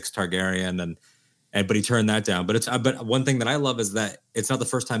the 6th Targaryen, but he turned that down. But one thing that I love is that it's not the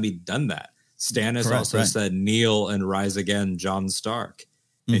first time he'd done that. Stannis also said, kneel and rise again, Jon Stark,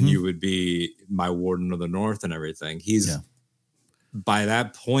 and you would be my Warden of the North and everything. He's by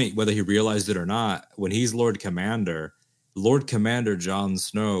that point, whether he realized it or not, when he's Lord Commander Jon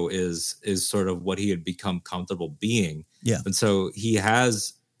Snow is sort of what he had become comfortable being. And so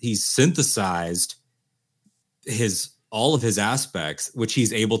he's synthesized all of his aspects, which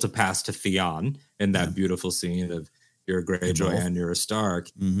he's able to pass to Theon in that beautiful scene of, you're a Greyjoy and you're a Stark.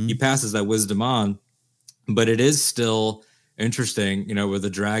 He passes that wisdom on, but it is still interesting, with a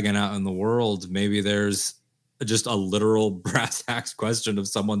dragon out in the world, maybe there's just a literal brass tacks question of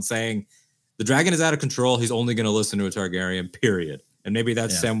someone saying, the dragon is out of control, he's only going to listen to a Targaryen, period. And maybe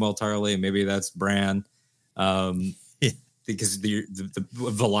that's Samwell Tarly, and maybe that's Bran. Because the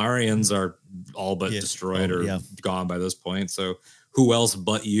Velaryons are all but destroyed or gone by this point. So who else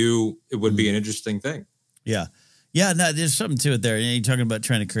but you? It would be an interesting thing. No, there's something to it there. You're talking about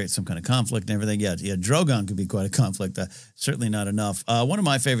trying to create some kind of conflict and everything. Yeah, Drogon could be quite a conflict. Certainly not enough. One of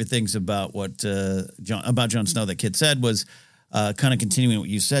my favorite things about Jon Snow that Kit said was kind of continuing what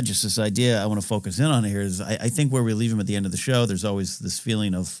you said, just this idea I want to focus in on here is I think where we leave him at the end of the show, there's always this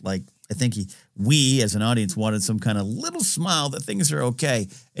feeling of like, I think we as an audience wanted some kind of little smile that things are okay,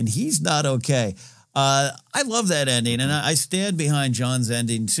 and he's not okay. I love that ending, and I stand behind Jon's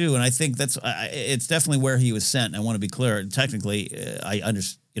ending too. And I think it's definitely where he was sent. I want to be clear. Technically, I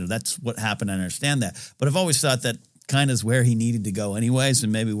understand. That's what happened. I understand that, but I've always thought that kind of is where he needed to go, anyways,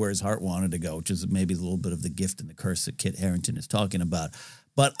 and maybe where his heart wanted to go, which is maybe a little bit of the gift and the curse that Kit Harington is talking about.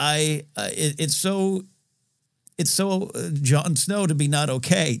 But it's so Jon Snow to be not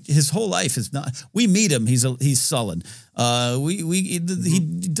okay. His whole life is not. We meet him. He's sullen. He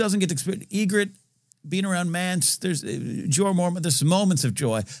doesn't get to experience. Ygritte being around Mance, there's Jorah Mormont, there's some moments of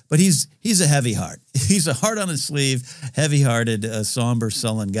joy, but he's a heavy heart. He's a heart on his sleeve, heavy-hearted, somber,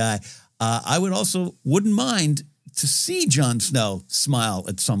 sullen guy. I wouldn't mind to see Jon Snow smile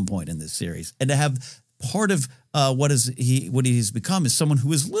at some point in this series, and to have part of what he's become is someone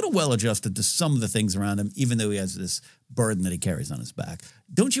who is a little well-adjusted to some of the things around him, even though he has this burden that he carries on his back.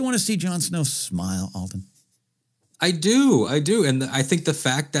 Don't you want to see Jon Snow smile, Alden? I do. And I think the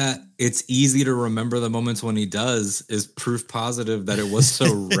fact that it's easy to remember the moments when he does is proof positive that it was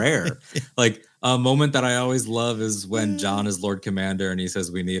so rare. Like, a moment that I always love is when Jon is Lord Commander and he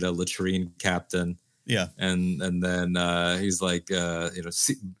says, we need a latrine captain. Yeah. And then he's like,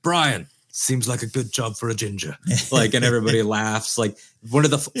 Brian, seems like a good job for a ginger. Like, and everybody laughs. Like, one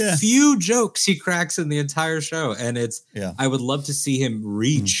of the few jokes he cracks in the entire show. And I would love to see him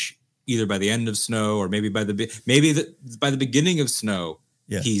reach either by the end of Snow or maybe by the beginning of Snow,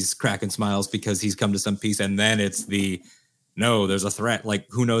 he's cracking smiles because he's come to some peace. And then it's there's a threat. Like,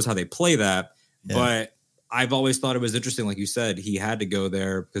 who knows how they play that? Yeah. But I've always thought it was interesting. Like you said, he had to go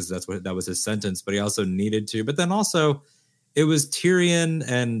there because that was his sentence, but he also needed to. But then also it was Tyrion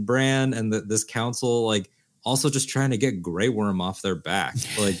and Bran and this council, like, also just trying to get Grey Worm off their back.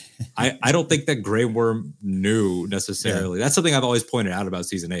 Like, I don't think that Grey Worm knew necessarily. Yeah. That's something I've always pointed out about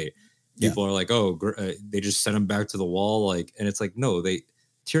season 8. People are like, oh, they just sent him back to the wall. Like, and it's like, no,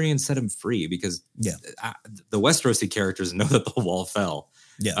 Tyrion set him free because the Westerosi characters know that the wall fell.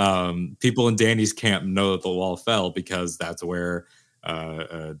 Yeah. People in Dany's camp know that the wall fell because that's where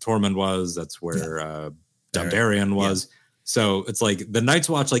Tormund was. That's where Dondarrion was. Yeah. So it's like the Night's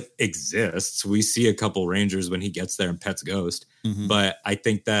Watch like exists. We see a couple Rangers when he gets there and pets Ghost. Mm-hmm. But I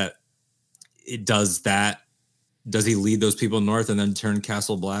think that it does that. Does he lead those people north and then turn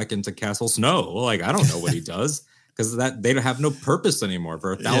Castle Black into Castle Snow? Like, I don't know what he does because that they don't have no purpose anymore.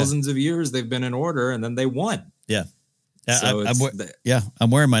 For thousands of years, they've been in order and then they won. Yeah. So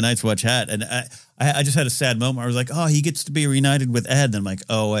I'm wearing my Night's Watch hat, and I just had a sad moment. I was like, oh, he gets to be reunited with Ed. And I'm like,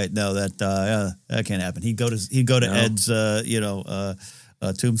 oh wait, no, that can't happen. He'd go to Ed's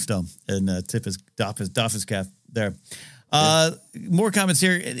tombstone and doff his cap there. More comments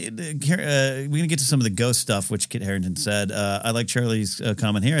here. We're going to get to some of the ghost stuff, which Kit Harington said. I like Charlie's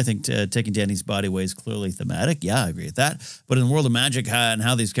comment here. I think taking Dany's body away is clearly thematic. Yeah, I agree with that. But in the world of magic and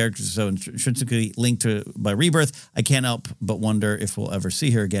how these characters are so intrinsically linked by rebirth, I can't help but wonder if we'll ever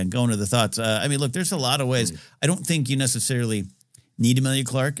see her again. Going to the thoughts. I mean, look, there's a lot of ways. I don't think you necessarily need Emilia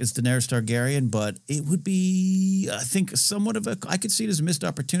Clarke as Daenerys Targaryen, but it would be, I think, somewhat of I could see it as a missed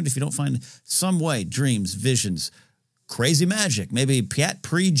opportunity if you don't find some way, dreams, visions, crazy magic. Maybe Piat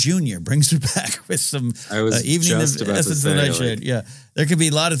Pri Jr. brings her back with some evening of Essence of the Nightshade. Yeah, there could be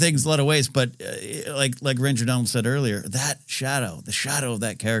a lot of things, a lot of ways, but like Ranger Donald said earlier, the shadow of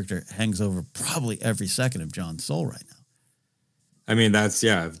that character hangs over probably every second of Jon's soul right now. I mean,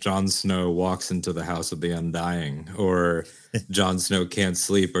 if Jon Snow walks into the House of the Undying, or Jon Snow can't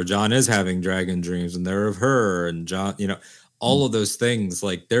sleep, or Jon is having dragon dreams and they're of her, and Jon, all of those things,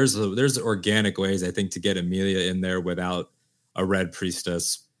 like there's organic ways, I think, to get Emilia in there without a Red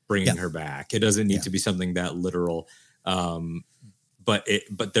Priestess bringing her back. It doesn't need to be something that literal.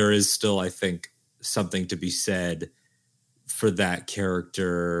 But there is still, I think, something to be said for that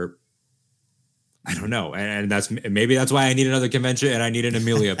character. I don't know. And maybe that's why I need another convention and I need an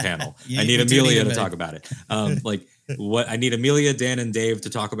Emilia panel. I need Emilia to talk about it. I need Emilia, Dan, and Dave to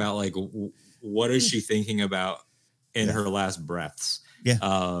talk about, like, what is she thinking about in her last breaths?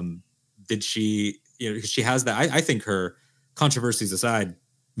 Yeah. Did she, because she has that, I think, her controversies aside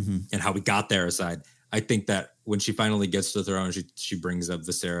and how we got there aside, I think that when she finally gets to the throne, she brings up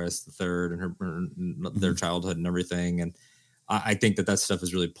Viserys III and their childhood and everything. And I think that stuff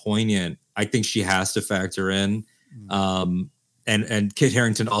is really poignant. I think she has to factor in. And Kit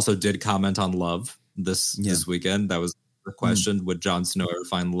Harington also did comment on love this weekend. That was the question. Would Jon Snow ever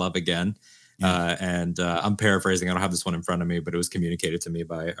find love again? And I'm paraphrasing. I don't have this one in front of me, but it was communicated to me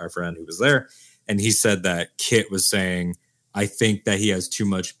by our friend who was there. And he said that Kit was saying, I think that he has too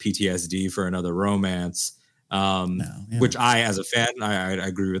much PTSD for another romance, which I, as a fan, I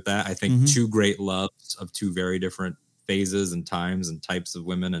agree with that. I think two great loves of two very different phases and times and types of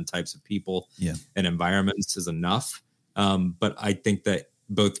women and types of people and environments is enough. But I think that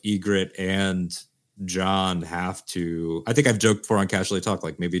both Ygritte and Jon have to, I think I've joked before on Casually Talk,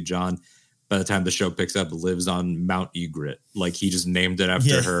 like maybe Jon, by the time the show picks up, lives on Mount Ygritte. Like, he just named it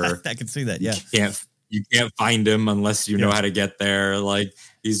after her. I can see that. Yeah. You can't find him unless you know how to get there. Like,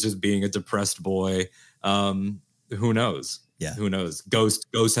 he's just being a depressed boy. Who knows? Yeah. Who knows? Ghost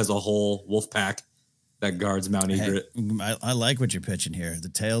has a whole wolf pack. that guards Mount Egret. Hey, I like what you're pitching here. The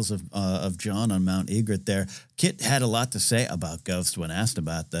tales of John on Mount Egret there. Kit had a lot to say about Ghost when asked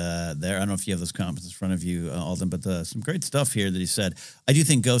about there. I don't know if you have those comments in front of you, Alden, but some great stuff here that he said. I do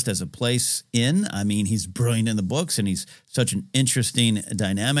think Ghost has a place in. I mean, he's brilliant in the books, and he's such an interesting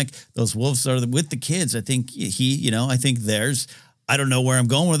dynamic. Those wolves are with the kids. I think I think there's... I don't know where I'm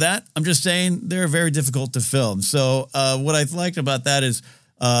going with that. I'm just saying they're very difficult to film. So what I liked about that is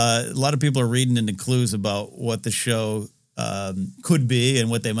a lot of people are reading into clues about what the show could be and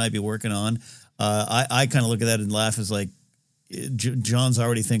what they might be working on. I kind of look at that and laugh as like John's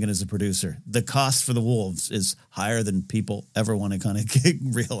already thinking as a producer. The cost for the wolves is higher than people ever want to kind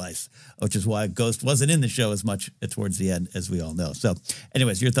of realize, which is why Ghost wasn't in the show as much towards the end, as we all know. So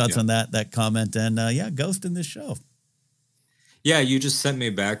anyways, your thoughts on that comment and Ghost in this show. Yeah, you just sent me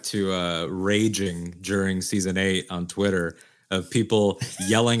back to raging during season 8 on Twitter of people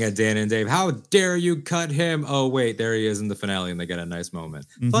yelling at Dan and Dave, how dare you cut him? Oh, wait, there he is in the finale, and they get a nice moment.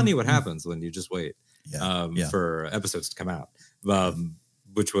 Mm-hmm. Funny what happens when you just wait for episodes to come out,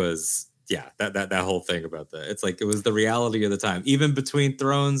 which was, that whole thing about that. It's like it was the reality of the time. Even between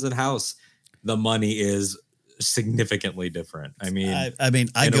Thrones and House, the money is significantly different.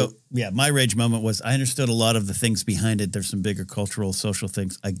 My rage moment was I understood a lot of the things behind it. There's some bigger cultural, social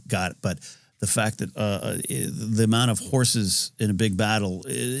things. I got it. But the fact that the amount of horses in a big battle,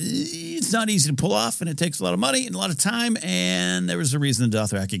 it's not easy to pull off, and it takes a lot of money and a lot of time. And there was a reason the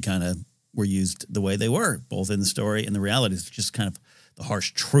Dothraki kind of were used the way they were, both in the story and the reality. It's just kind of the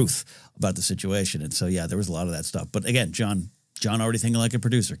harsh truth about the situation. And so, there was a lot of that stuff. But again, John already thinking like a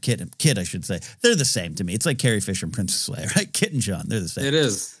producer. Kit, I should say. They're the same to me. It's like Carrie Fisher and Princess Leia, right? Kit and John, they're the same. It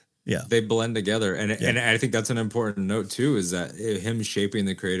is. Yeah. They blend together. And I think that's an important note, too, is that him shaping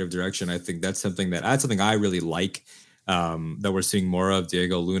the creative direction, I think that's something I really like that we're seeing more of.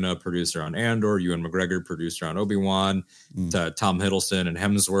 Diego Luna, producer on Andor, Ewan McGregor, producer on Obi-Wan, Tom Hiddleston and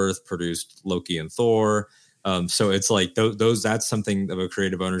Hemsworth produced Loki and Thor. So it's like that's something of a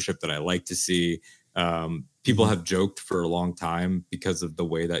creative ownership that I like to see. People have joked for a long time because of the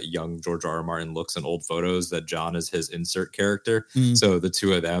way that young George R.R. Martin looks in old photos that John is his insert character. So the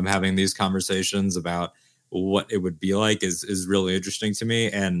two of them having these conversations about what it would be like is really interesting to me.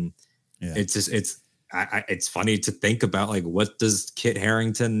 And it's funny to think about, like, what does Kit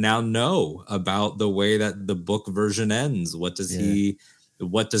Harington now know about the way that the book version ends? What does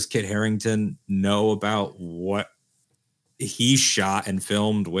Kit Harington know about what he shot and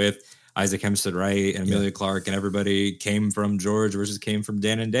filmed with Isaac Hempstead Wright and Emilia Clarke and everybody came from George versus came from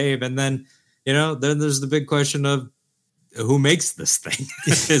Dan and Dave? And then, then there's the big question of who makes this thing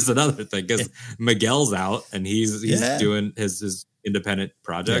is another thing, because Miguel's out and he's doing his independent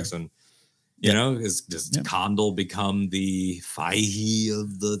projects and, does Condal become the Faihi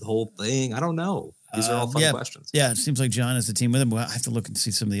of the whole thing? I don't know. These are all fun questions. Yeah, it seems like John has a team with him. Well, I have to look and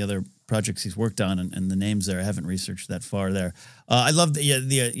see some of the other projects he's worked on and the names there. I haven't researched that far there. I love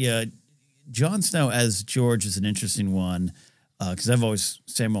the Jon Snow as George is an interesting one because I've always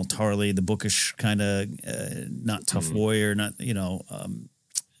Samuel Tarly, the bookish kind of not tough warrior, not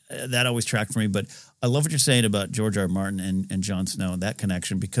that always tracked for me. But I love what you're saying about George R. R. Martin and Jon Snow and that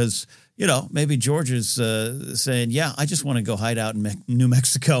connection because maybe George is saying, I just want to go hide out in New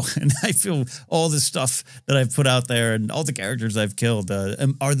Mexico, and I feel all this stuff that I've put out there and all the characters I've killed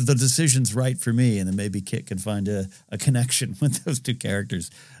are the decisions right for me? And then maybe Kit can find a connection with those two characters,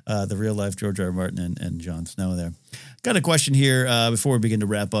 the real life George R. R. Martin and Jon Snow there. Got a question here before we begin to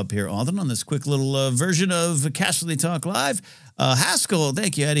wrap up here, Alden, on this quick little version of Casterly Talk Live. Haskell,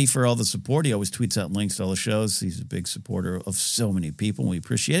 thank you, Eddie, for all the support. He always tweets out links to all the shows. He's a big supporter of so many people, and we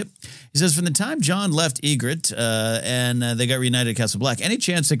appreciate it. He says, from the time John left Egret and they got reunited at Castle Black, any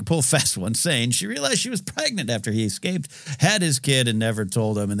chance they could pull a fast one, saying she realized she was pregnant after he escaped, had his kid, and never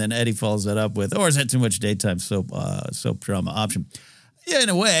told him. And then Eddie follows that up with, or is that too much daytime soap drama option? Yeah, in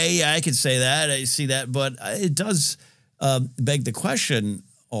a way, I could say that. I see that. But it does beg the question,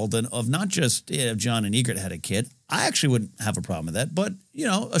 Alden, of not just if John and Egret had a kid. I actually wouldn't have a problem with that. But,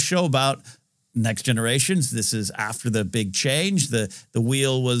 a show about next generations. This is after the big change. The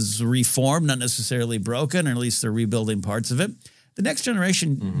wheel was reformed, not necessarily broken, or at least they're rebuilding parts of it. The next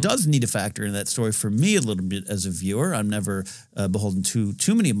generation does need to factor in that story for me a little bit as a viewer. I'm never beholden to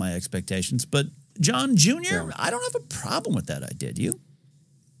too many of my expectations. But John Jr., I don't have a problem with that idea. Do you?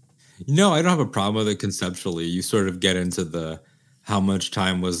 No, I don't have a problem with it conceptually. You sort of get into how much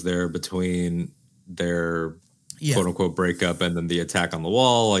time was there between their quote unquote breakup and then the attack on the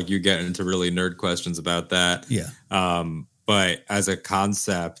wall. Like you get into really nerd questions about that. Yeah. But as a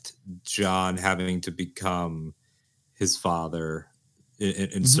concept, John having to become his father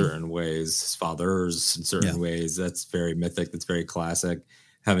in certain ways. His father's in certain ways. That's very mythic. That's very classic.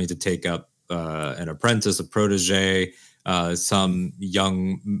 Having to take up an apprentice, a protege, some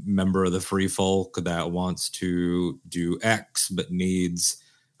young member of the free folk that wants to do X but needs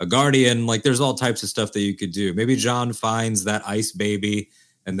a guardian. Like there's all types of stuff that you could do. Maybe Jon finds that ice baby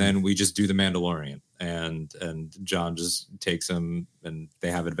and then we just do the Mandalorian and Jon just takes him and they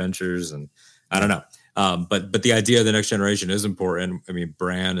have adventures and I don't know. But the idea of the next generation is important. I mean,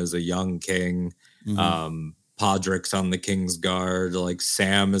 Bran is a young king. Podrick's on the King's Guard. Like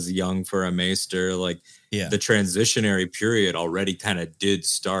Sam is young for a maester. Like the transitionary period already kind of did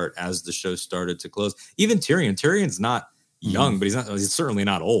start as the show started to close. Even Tyrion's not young, but he's certainly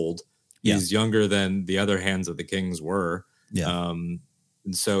not old. He's younger than the other Hands of the Kings were. And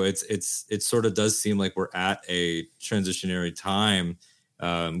so it sort of does seem like we're at a transitionary time.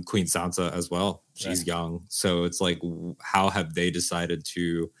 Queen Sansa as well. She's young. So it's like, how have they decided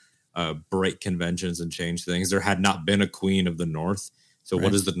to break conventions and change things? There had not been a queen of the North. So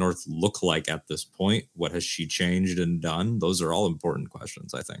what does the North look like at this point? What has she changed and done? Those are all important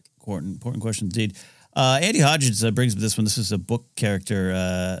questions, I think. Important questions indeed. Andy Hodges brings me this one. This is a book character,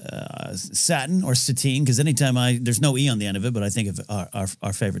 Satin or Satine, because anytime there's no E on the end of it, but I think of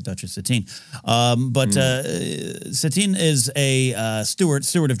our favorite Duchess Satine. Satine is a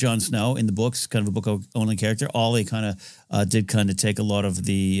steward of Jon Snow in the books, kind of a book-only character. Ollie kind of did take a lot of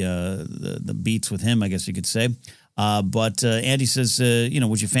the beats with him, I guess you could say. But Andy says,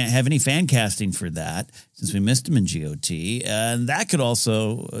 would you have any fan casting for that since we missed him in GOT? And that could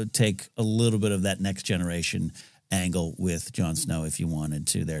also take a little bit of that next generation angle with Jon Snow if you wanted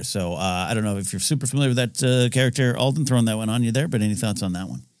to there. So I don't know if you're super familiar with that character, Alden, throwing that one on you there, but any thoughts on that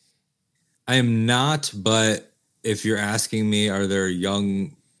one? I am not, but if you're asking me, are there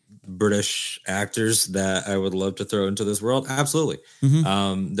young British actors that I would love to throw into this world? Absolutely.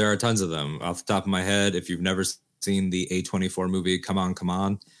 There are tons of them. Off the top of my head, if you've never seen the A24 movie Come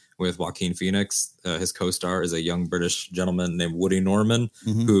On with Joaquin Phoenix, his co-star is a young British gentleman named Woody Norman,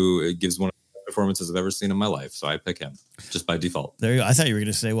 who gives one of the best performances I've ever seen in my life. So I pick him just by default. There you go. I thought you were going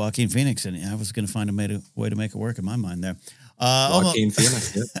to say Joaquin Phoenix, and I was going to find a way to make it work in my mind there. Joaquin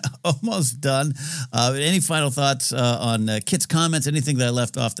Phoenix. Almost done. Any final thoughts on Kit's comments? Anything that I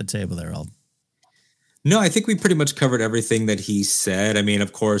left off the table there, Alden? No, I think we pretty much covered everything that he said. I mean,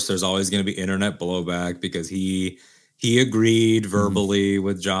 of course, there's always going to be internet blowback because he agreed verbally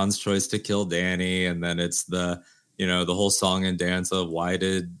with Jon's choice to kill Dany, and then it's the whole song and dance of why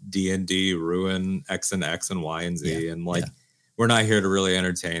did D&D ruin X and X and Y and Z, and we're not here to really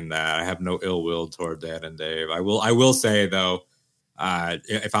entertain that. I have no ill will toward Dan and Dave. I will say though,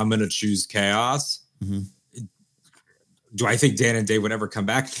 if I'm going to choose chaos, do I think Dan and Dave would ever come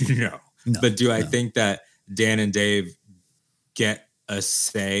back? No. But do I think that Dan and Dave get a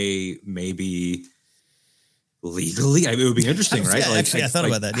say maybe legally? I mean, it would be interesting, right? I thought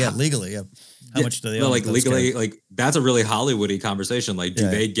about that. Yeah, legally. Yeah. How much do they own? Legally, that's a really Hollywoody conversation. Like, do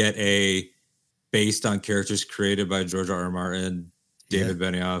they get based on characters created by George R. R. Martin, David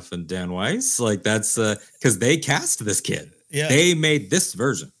Benioff, and Dan Weiss? Like, that's because they cast this kid. Yeah. They made this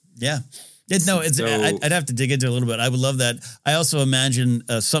version. Yeah. I'd have to dig into it a little bit. I would love that. I also imagine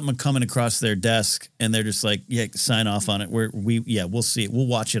something coming across their desk, and they're just like, sign off on it. We'll see it. We'll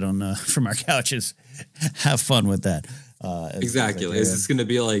watch it on from our couches. Have fun with that. Exactly. Is this going to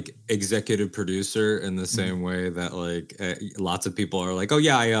be like executive producer in the same way that lots of people are like, oh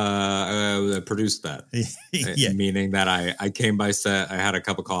yeah, I produced that. Meaning that I came by set, I had a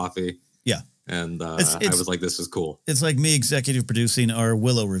cup of coffee. Yeah. And I was like, this is cool. It's like me executive producing our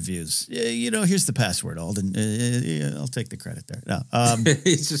Willow reviews. Here's the password, Alden. I'll take the credit there. No,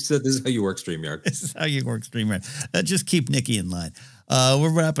 it's just this is how you work StreamYard. This is how you work StreamYard. Just keep Nikki in line.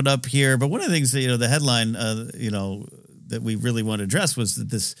 We're wrapping up here. But one of the things that, the headline, that we really want to address was that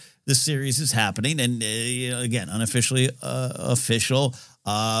this series is happening. And, again, unofficially official.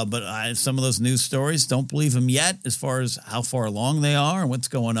 But some of those news stories, don't believe them yet as far as how far along they are and what's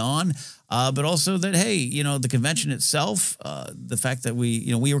going on. But also that, hey, the convention itself, the fact that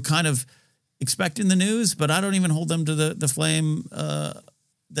we were kind of expecting the news, but I don't even hold them to the flame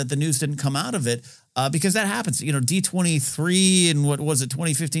that the news didn't come out of it because that happens. D23 and what was it,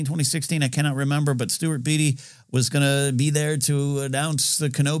 2015, 2016? I cannot remember, but Stuart Beattie was going to be there to announce the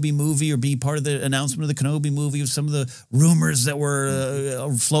Kenobi movie or be part of the announcement of the Kenobi movie of some of the rumors that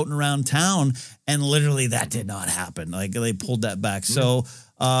were floating around town. And literally that did not happen. Like they pulled that back. So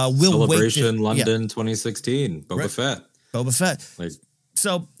we'll Celebration wait London 2016, Boba Fett. Boba Fett.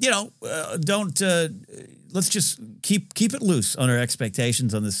 So, don't let's just keep it loose on our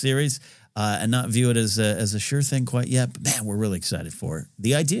expectations on the series. and not view it as a sure thing quite yet. But man, we're really excited for it.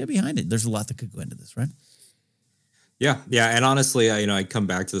 The idea behind it. There's a lot that could go into this, right? Yeah, and honestly, I come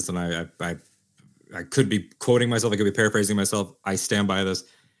back to this, and I could be quoting myself, I could be paraphrasing myself. I stand by this.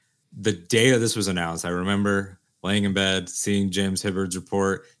 The day that this was announced, I remember laying in bed, seeing James Hibbard's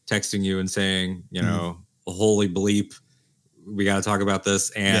report, texting you and saying, holy bleep, we got to talk about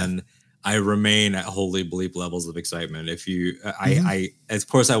this. And I remain at holy bleep levels of excitement. I of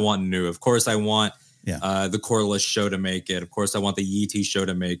course I want new. Of course I want the Corliss show to make it. Of course I want the Yee show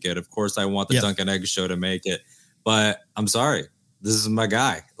to make it. Of course I want the Dunkin' Eggs show to make it. But I'm sorry, this is my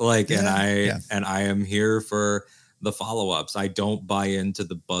guy. And I am here for the follow-ups. I don't buy into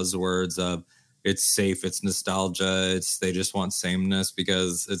the buzzwords of it's safe, it's nostalgia, they just want sameness,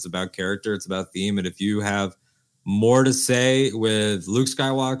 because it's about character, it's about theme. And if you have more to say with Luke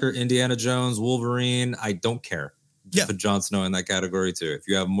Skywalker, Indiana Jones, Wolverine, I don't care. Just put Jon Snow in that category too. If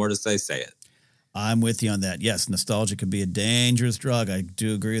you have more to say it. I'm with you on that. Yes, nostalgia can be a dangerous drug. I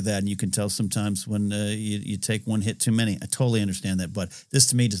do agree with that. And you can tell sometimes when you take one hit too many. I totally understand that. But this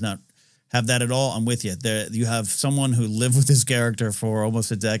to me does not have that at all. I'm with you. You have someone who lived with this character for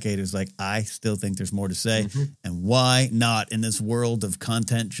almost a decade who's like, I still think there's more to say. Mm-hmm. And why not in this world of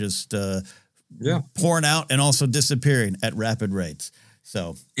content just pouring out and also disappearing at rapid rates?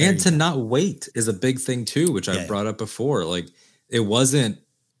 So, and to not wait is a big thing too, which I brought up before. Like, it wasn't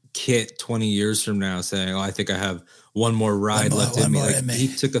Kit 20 years from now saying, I think I have one more ride left in me. Like, he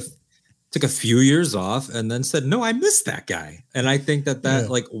took a few years off and then said, no, I missed that guy. And I think that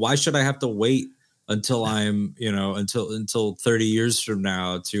like, why should I have to wait until I'm, until 30 years from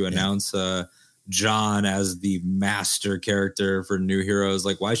now to announce John as the master character for new heroes?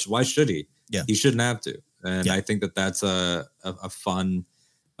 Like, why should he? Yeah. He shouldn't have to. And I think that's a fun,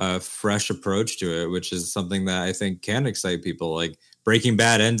 fresh approach to it, which is something that I think can excite people. Like, Breaking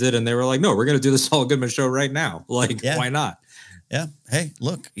Bad ended and they were like, no, we're going to do the Saul Goodman show right now. Like, why not? Yeah. Hey,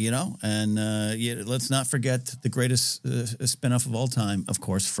 look, and let's not forget the greatest spinoff of all time, of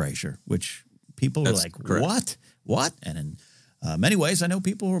course, Frasier, which people are like, correct. What? And in many ways, I know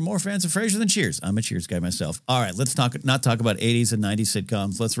people who are more fans of Frasier than Cheers. I'm a Cheers guy myself. All right, let's not talk about 80s and 90s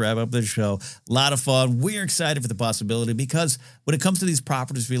sitcoms. Let's wrap up the show. A lot of fun. We're excited for the possibility because when it comes to these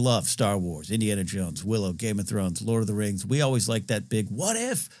properties we love, Star Wars, Indiana Jones, Willow, Game of Thrones, Lord of the Rings, we always like that big what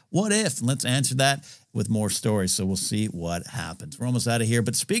if? And let's answer that with more stories. So we'll see what happens. We're almost out of here.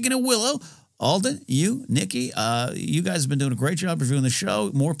 But speaking of Willow, Alden, you, Nikki, you guys have been doing a great job reviewing the show.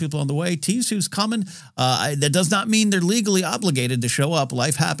 More people on the way. Tease who's coming. That does not mean they're legally obligated to show up.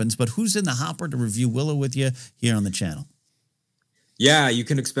 Life happens. But who's in the hopper to review Willow with you here on the channel? Yeah, you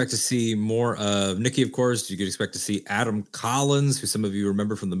can expect to see more of Nikki, of course. You can expect to see Adam Collins, who some of you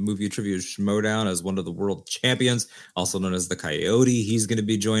remember from the movie Trivia Schmodown as one of the world champions, also known as the Coyote. He's going to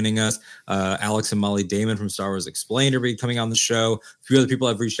be joining us. Alex and Molly Damon from Star Wars Explained are be coming on the show. A few other people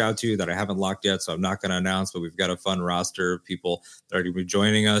I've reached out to that I haven't locked yet, so I'm not going to announce, but we've got a fun roster of people that are going to be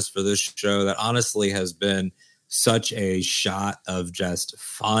joining us for this show that honestly has been such a shot of just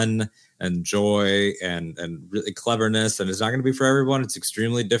fun and joy and really cleverness. And it's not going to be for everyone. It's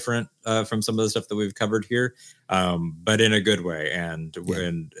extremely different from some of the stuff that we've covered here, but in a good way. And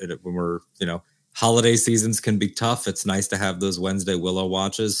when we're, holiday seasons can be tough. It's nice to have those Wednesday Willow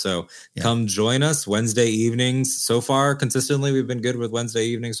watches. So come join us Wednesday evenings. So far, consistently, we've been good with Wednesday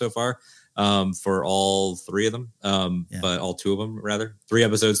evenings so far for all three of them, but all two of them, rather. 3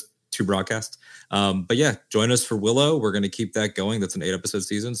 episodes, 2 broadcasts. But yeah, join us for Willow. We're going to keep that going. That's an 8-episode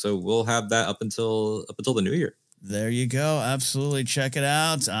season. So we'll have that up until the new year. There you go. Absolutely. Check it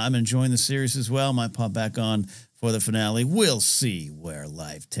out. I'm enjoying the series as well. Might pop back on for the finale. We'll see where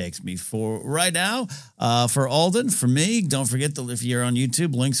life takes me. For right now, for Alden, for me, don't forget that if you're on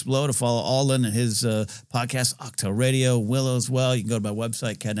YouTube, links below to follow Alden and his podcast, Octo Radio, Willow as well. You can go to my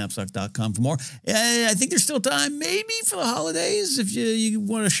website, catnapsuck.com for more. I think there's still time, maybe for the holidays, if you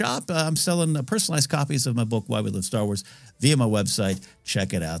want to shop. I'm selling personalized copies of my book, Why We Live Star Wars, via my website.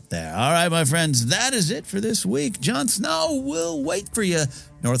 Check it out there. All right, my friends, that is it for this week. Jon Snow will wait for you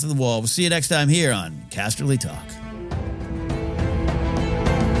north of the wall. We'll see you next time here on Casterly Talk.